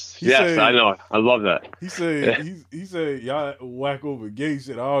 yes, I know, I love that. He said, he said, y'all whack over gay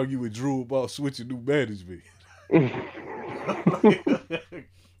shit. I argue with Drew about switching new management.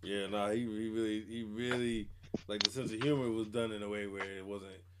 Yeah, he really, like the sense of humor was done in a way where it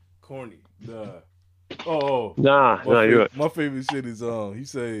wasn't corny. Nah. My favorite shit is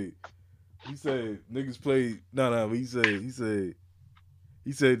he said niggas play but he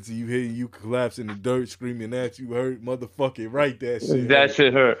said to you hitting you collapse in the dirt screaming at you hurt, motherfucking right that shit. That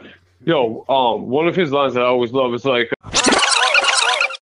shit hurt. Yo, one of his lines that I always love is like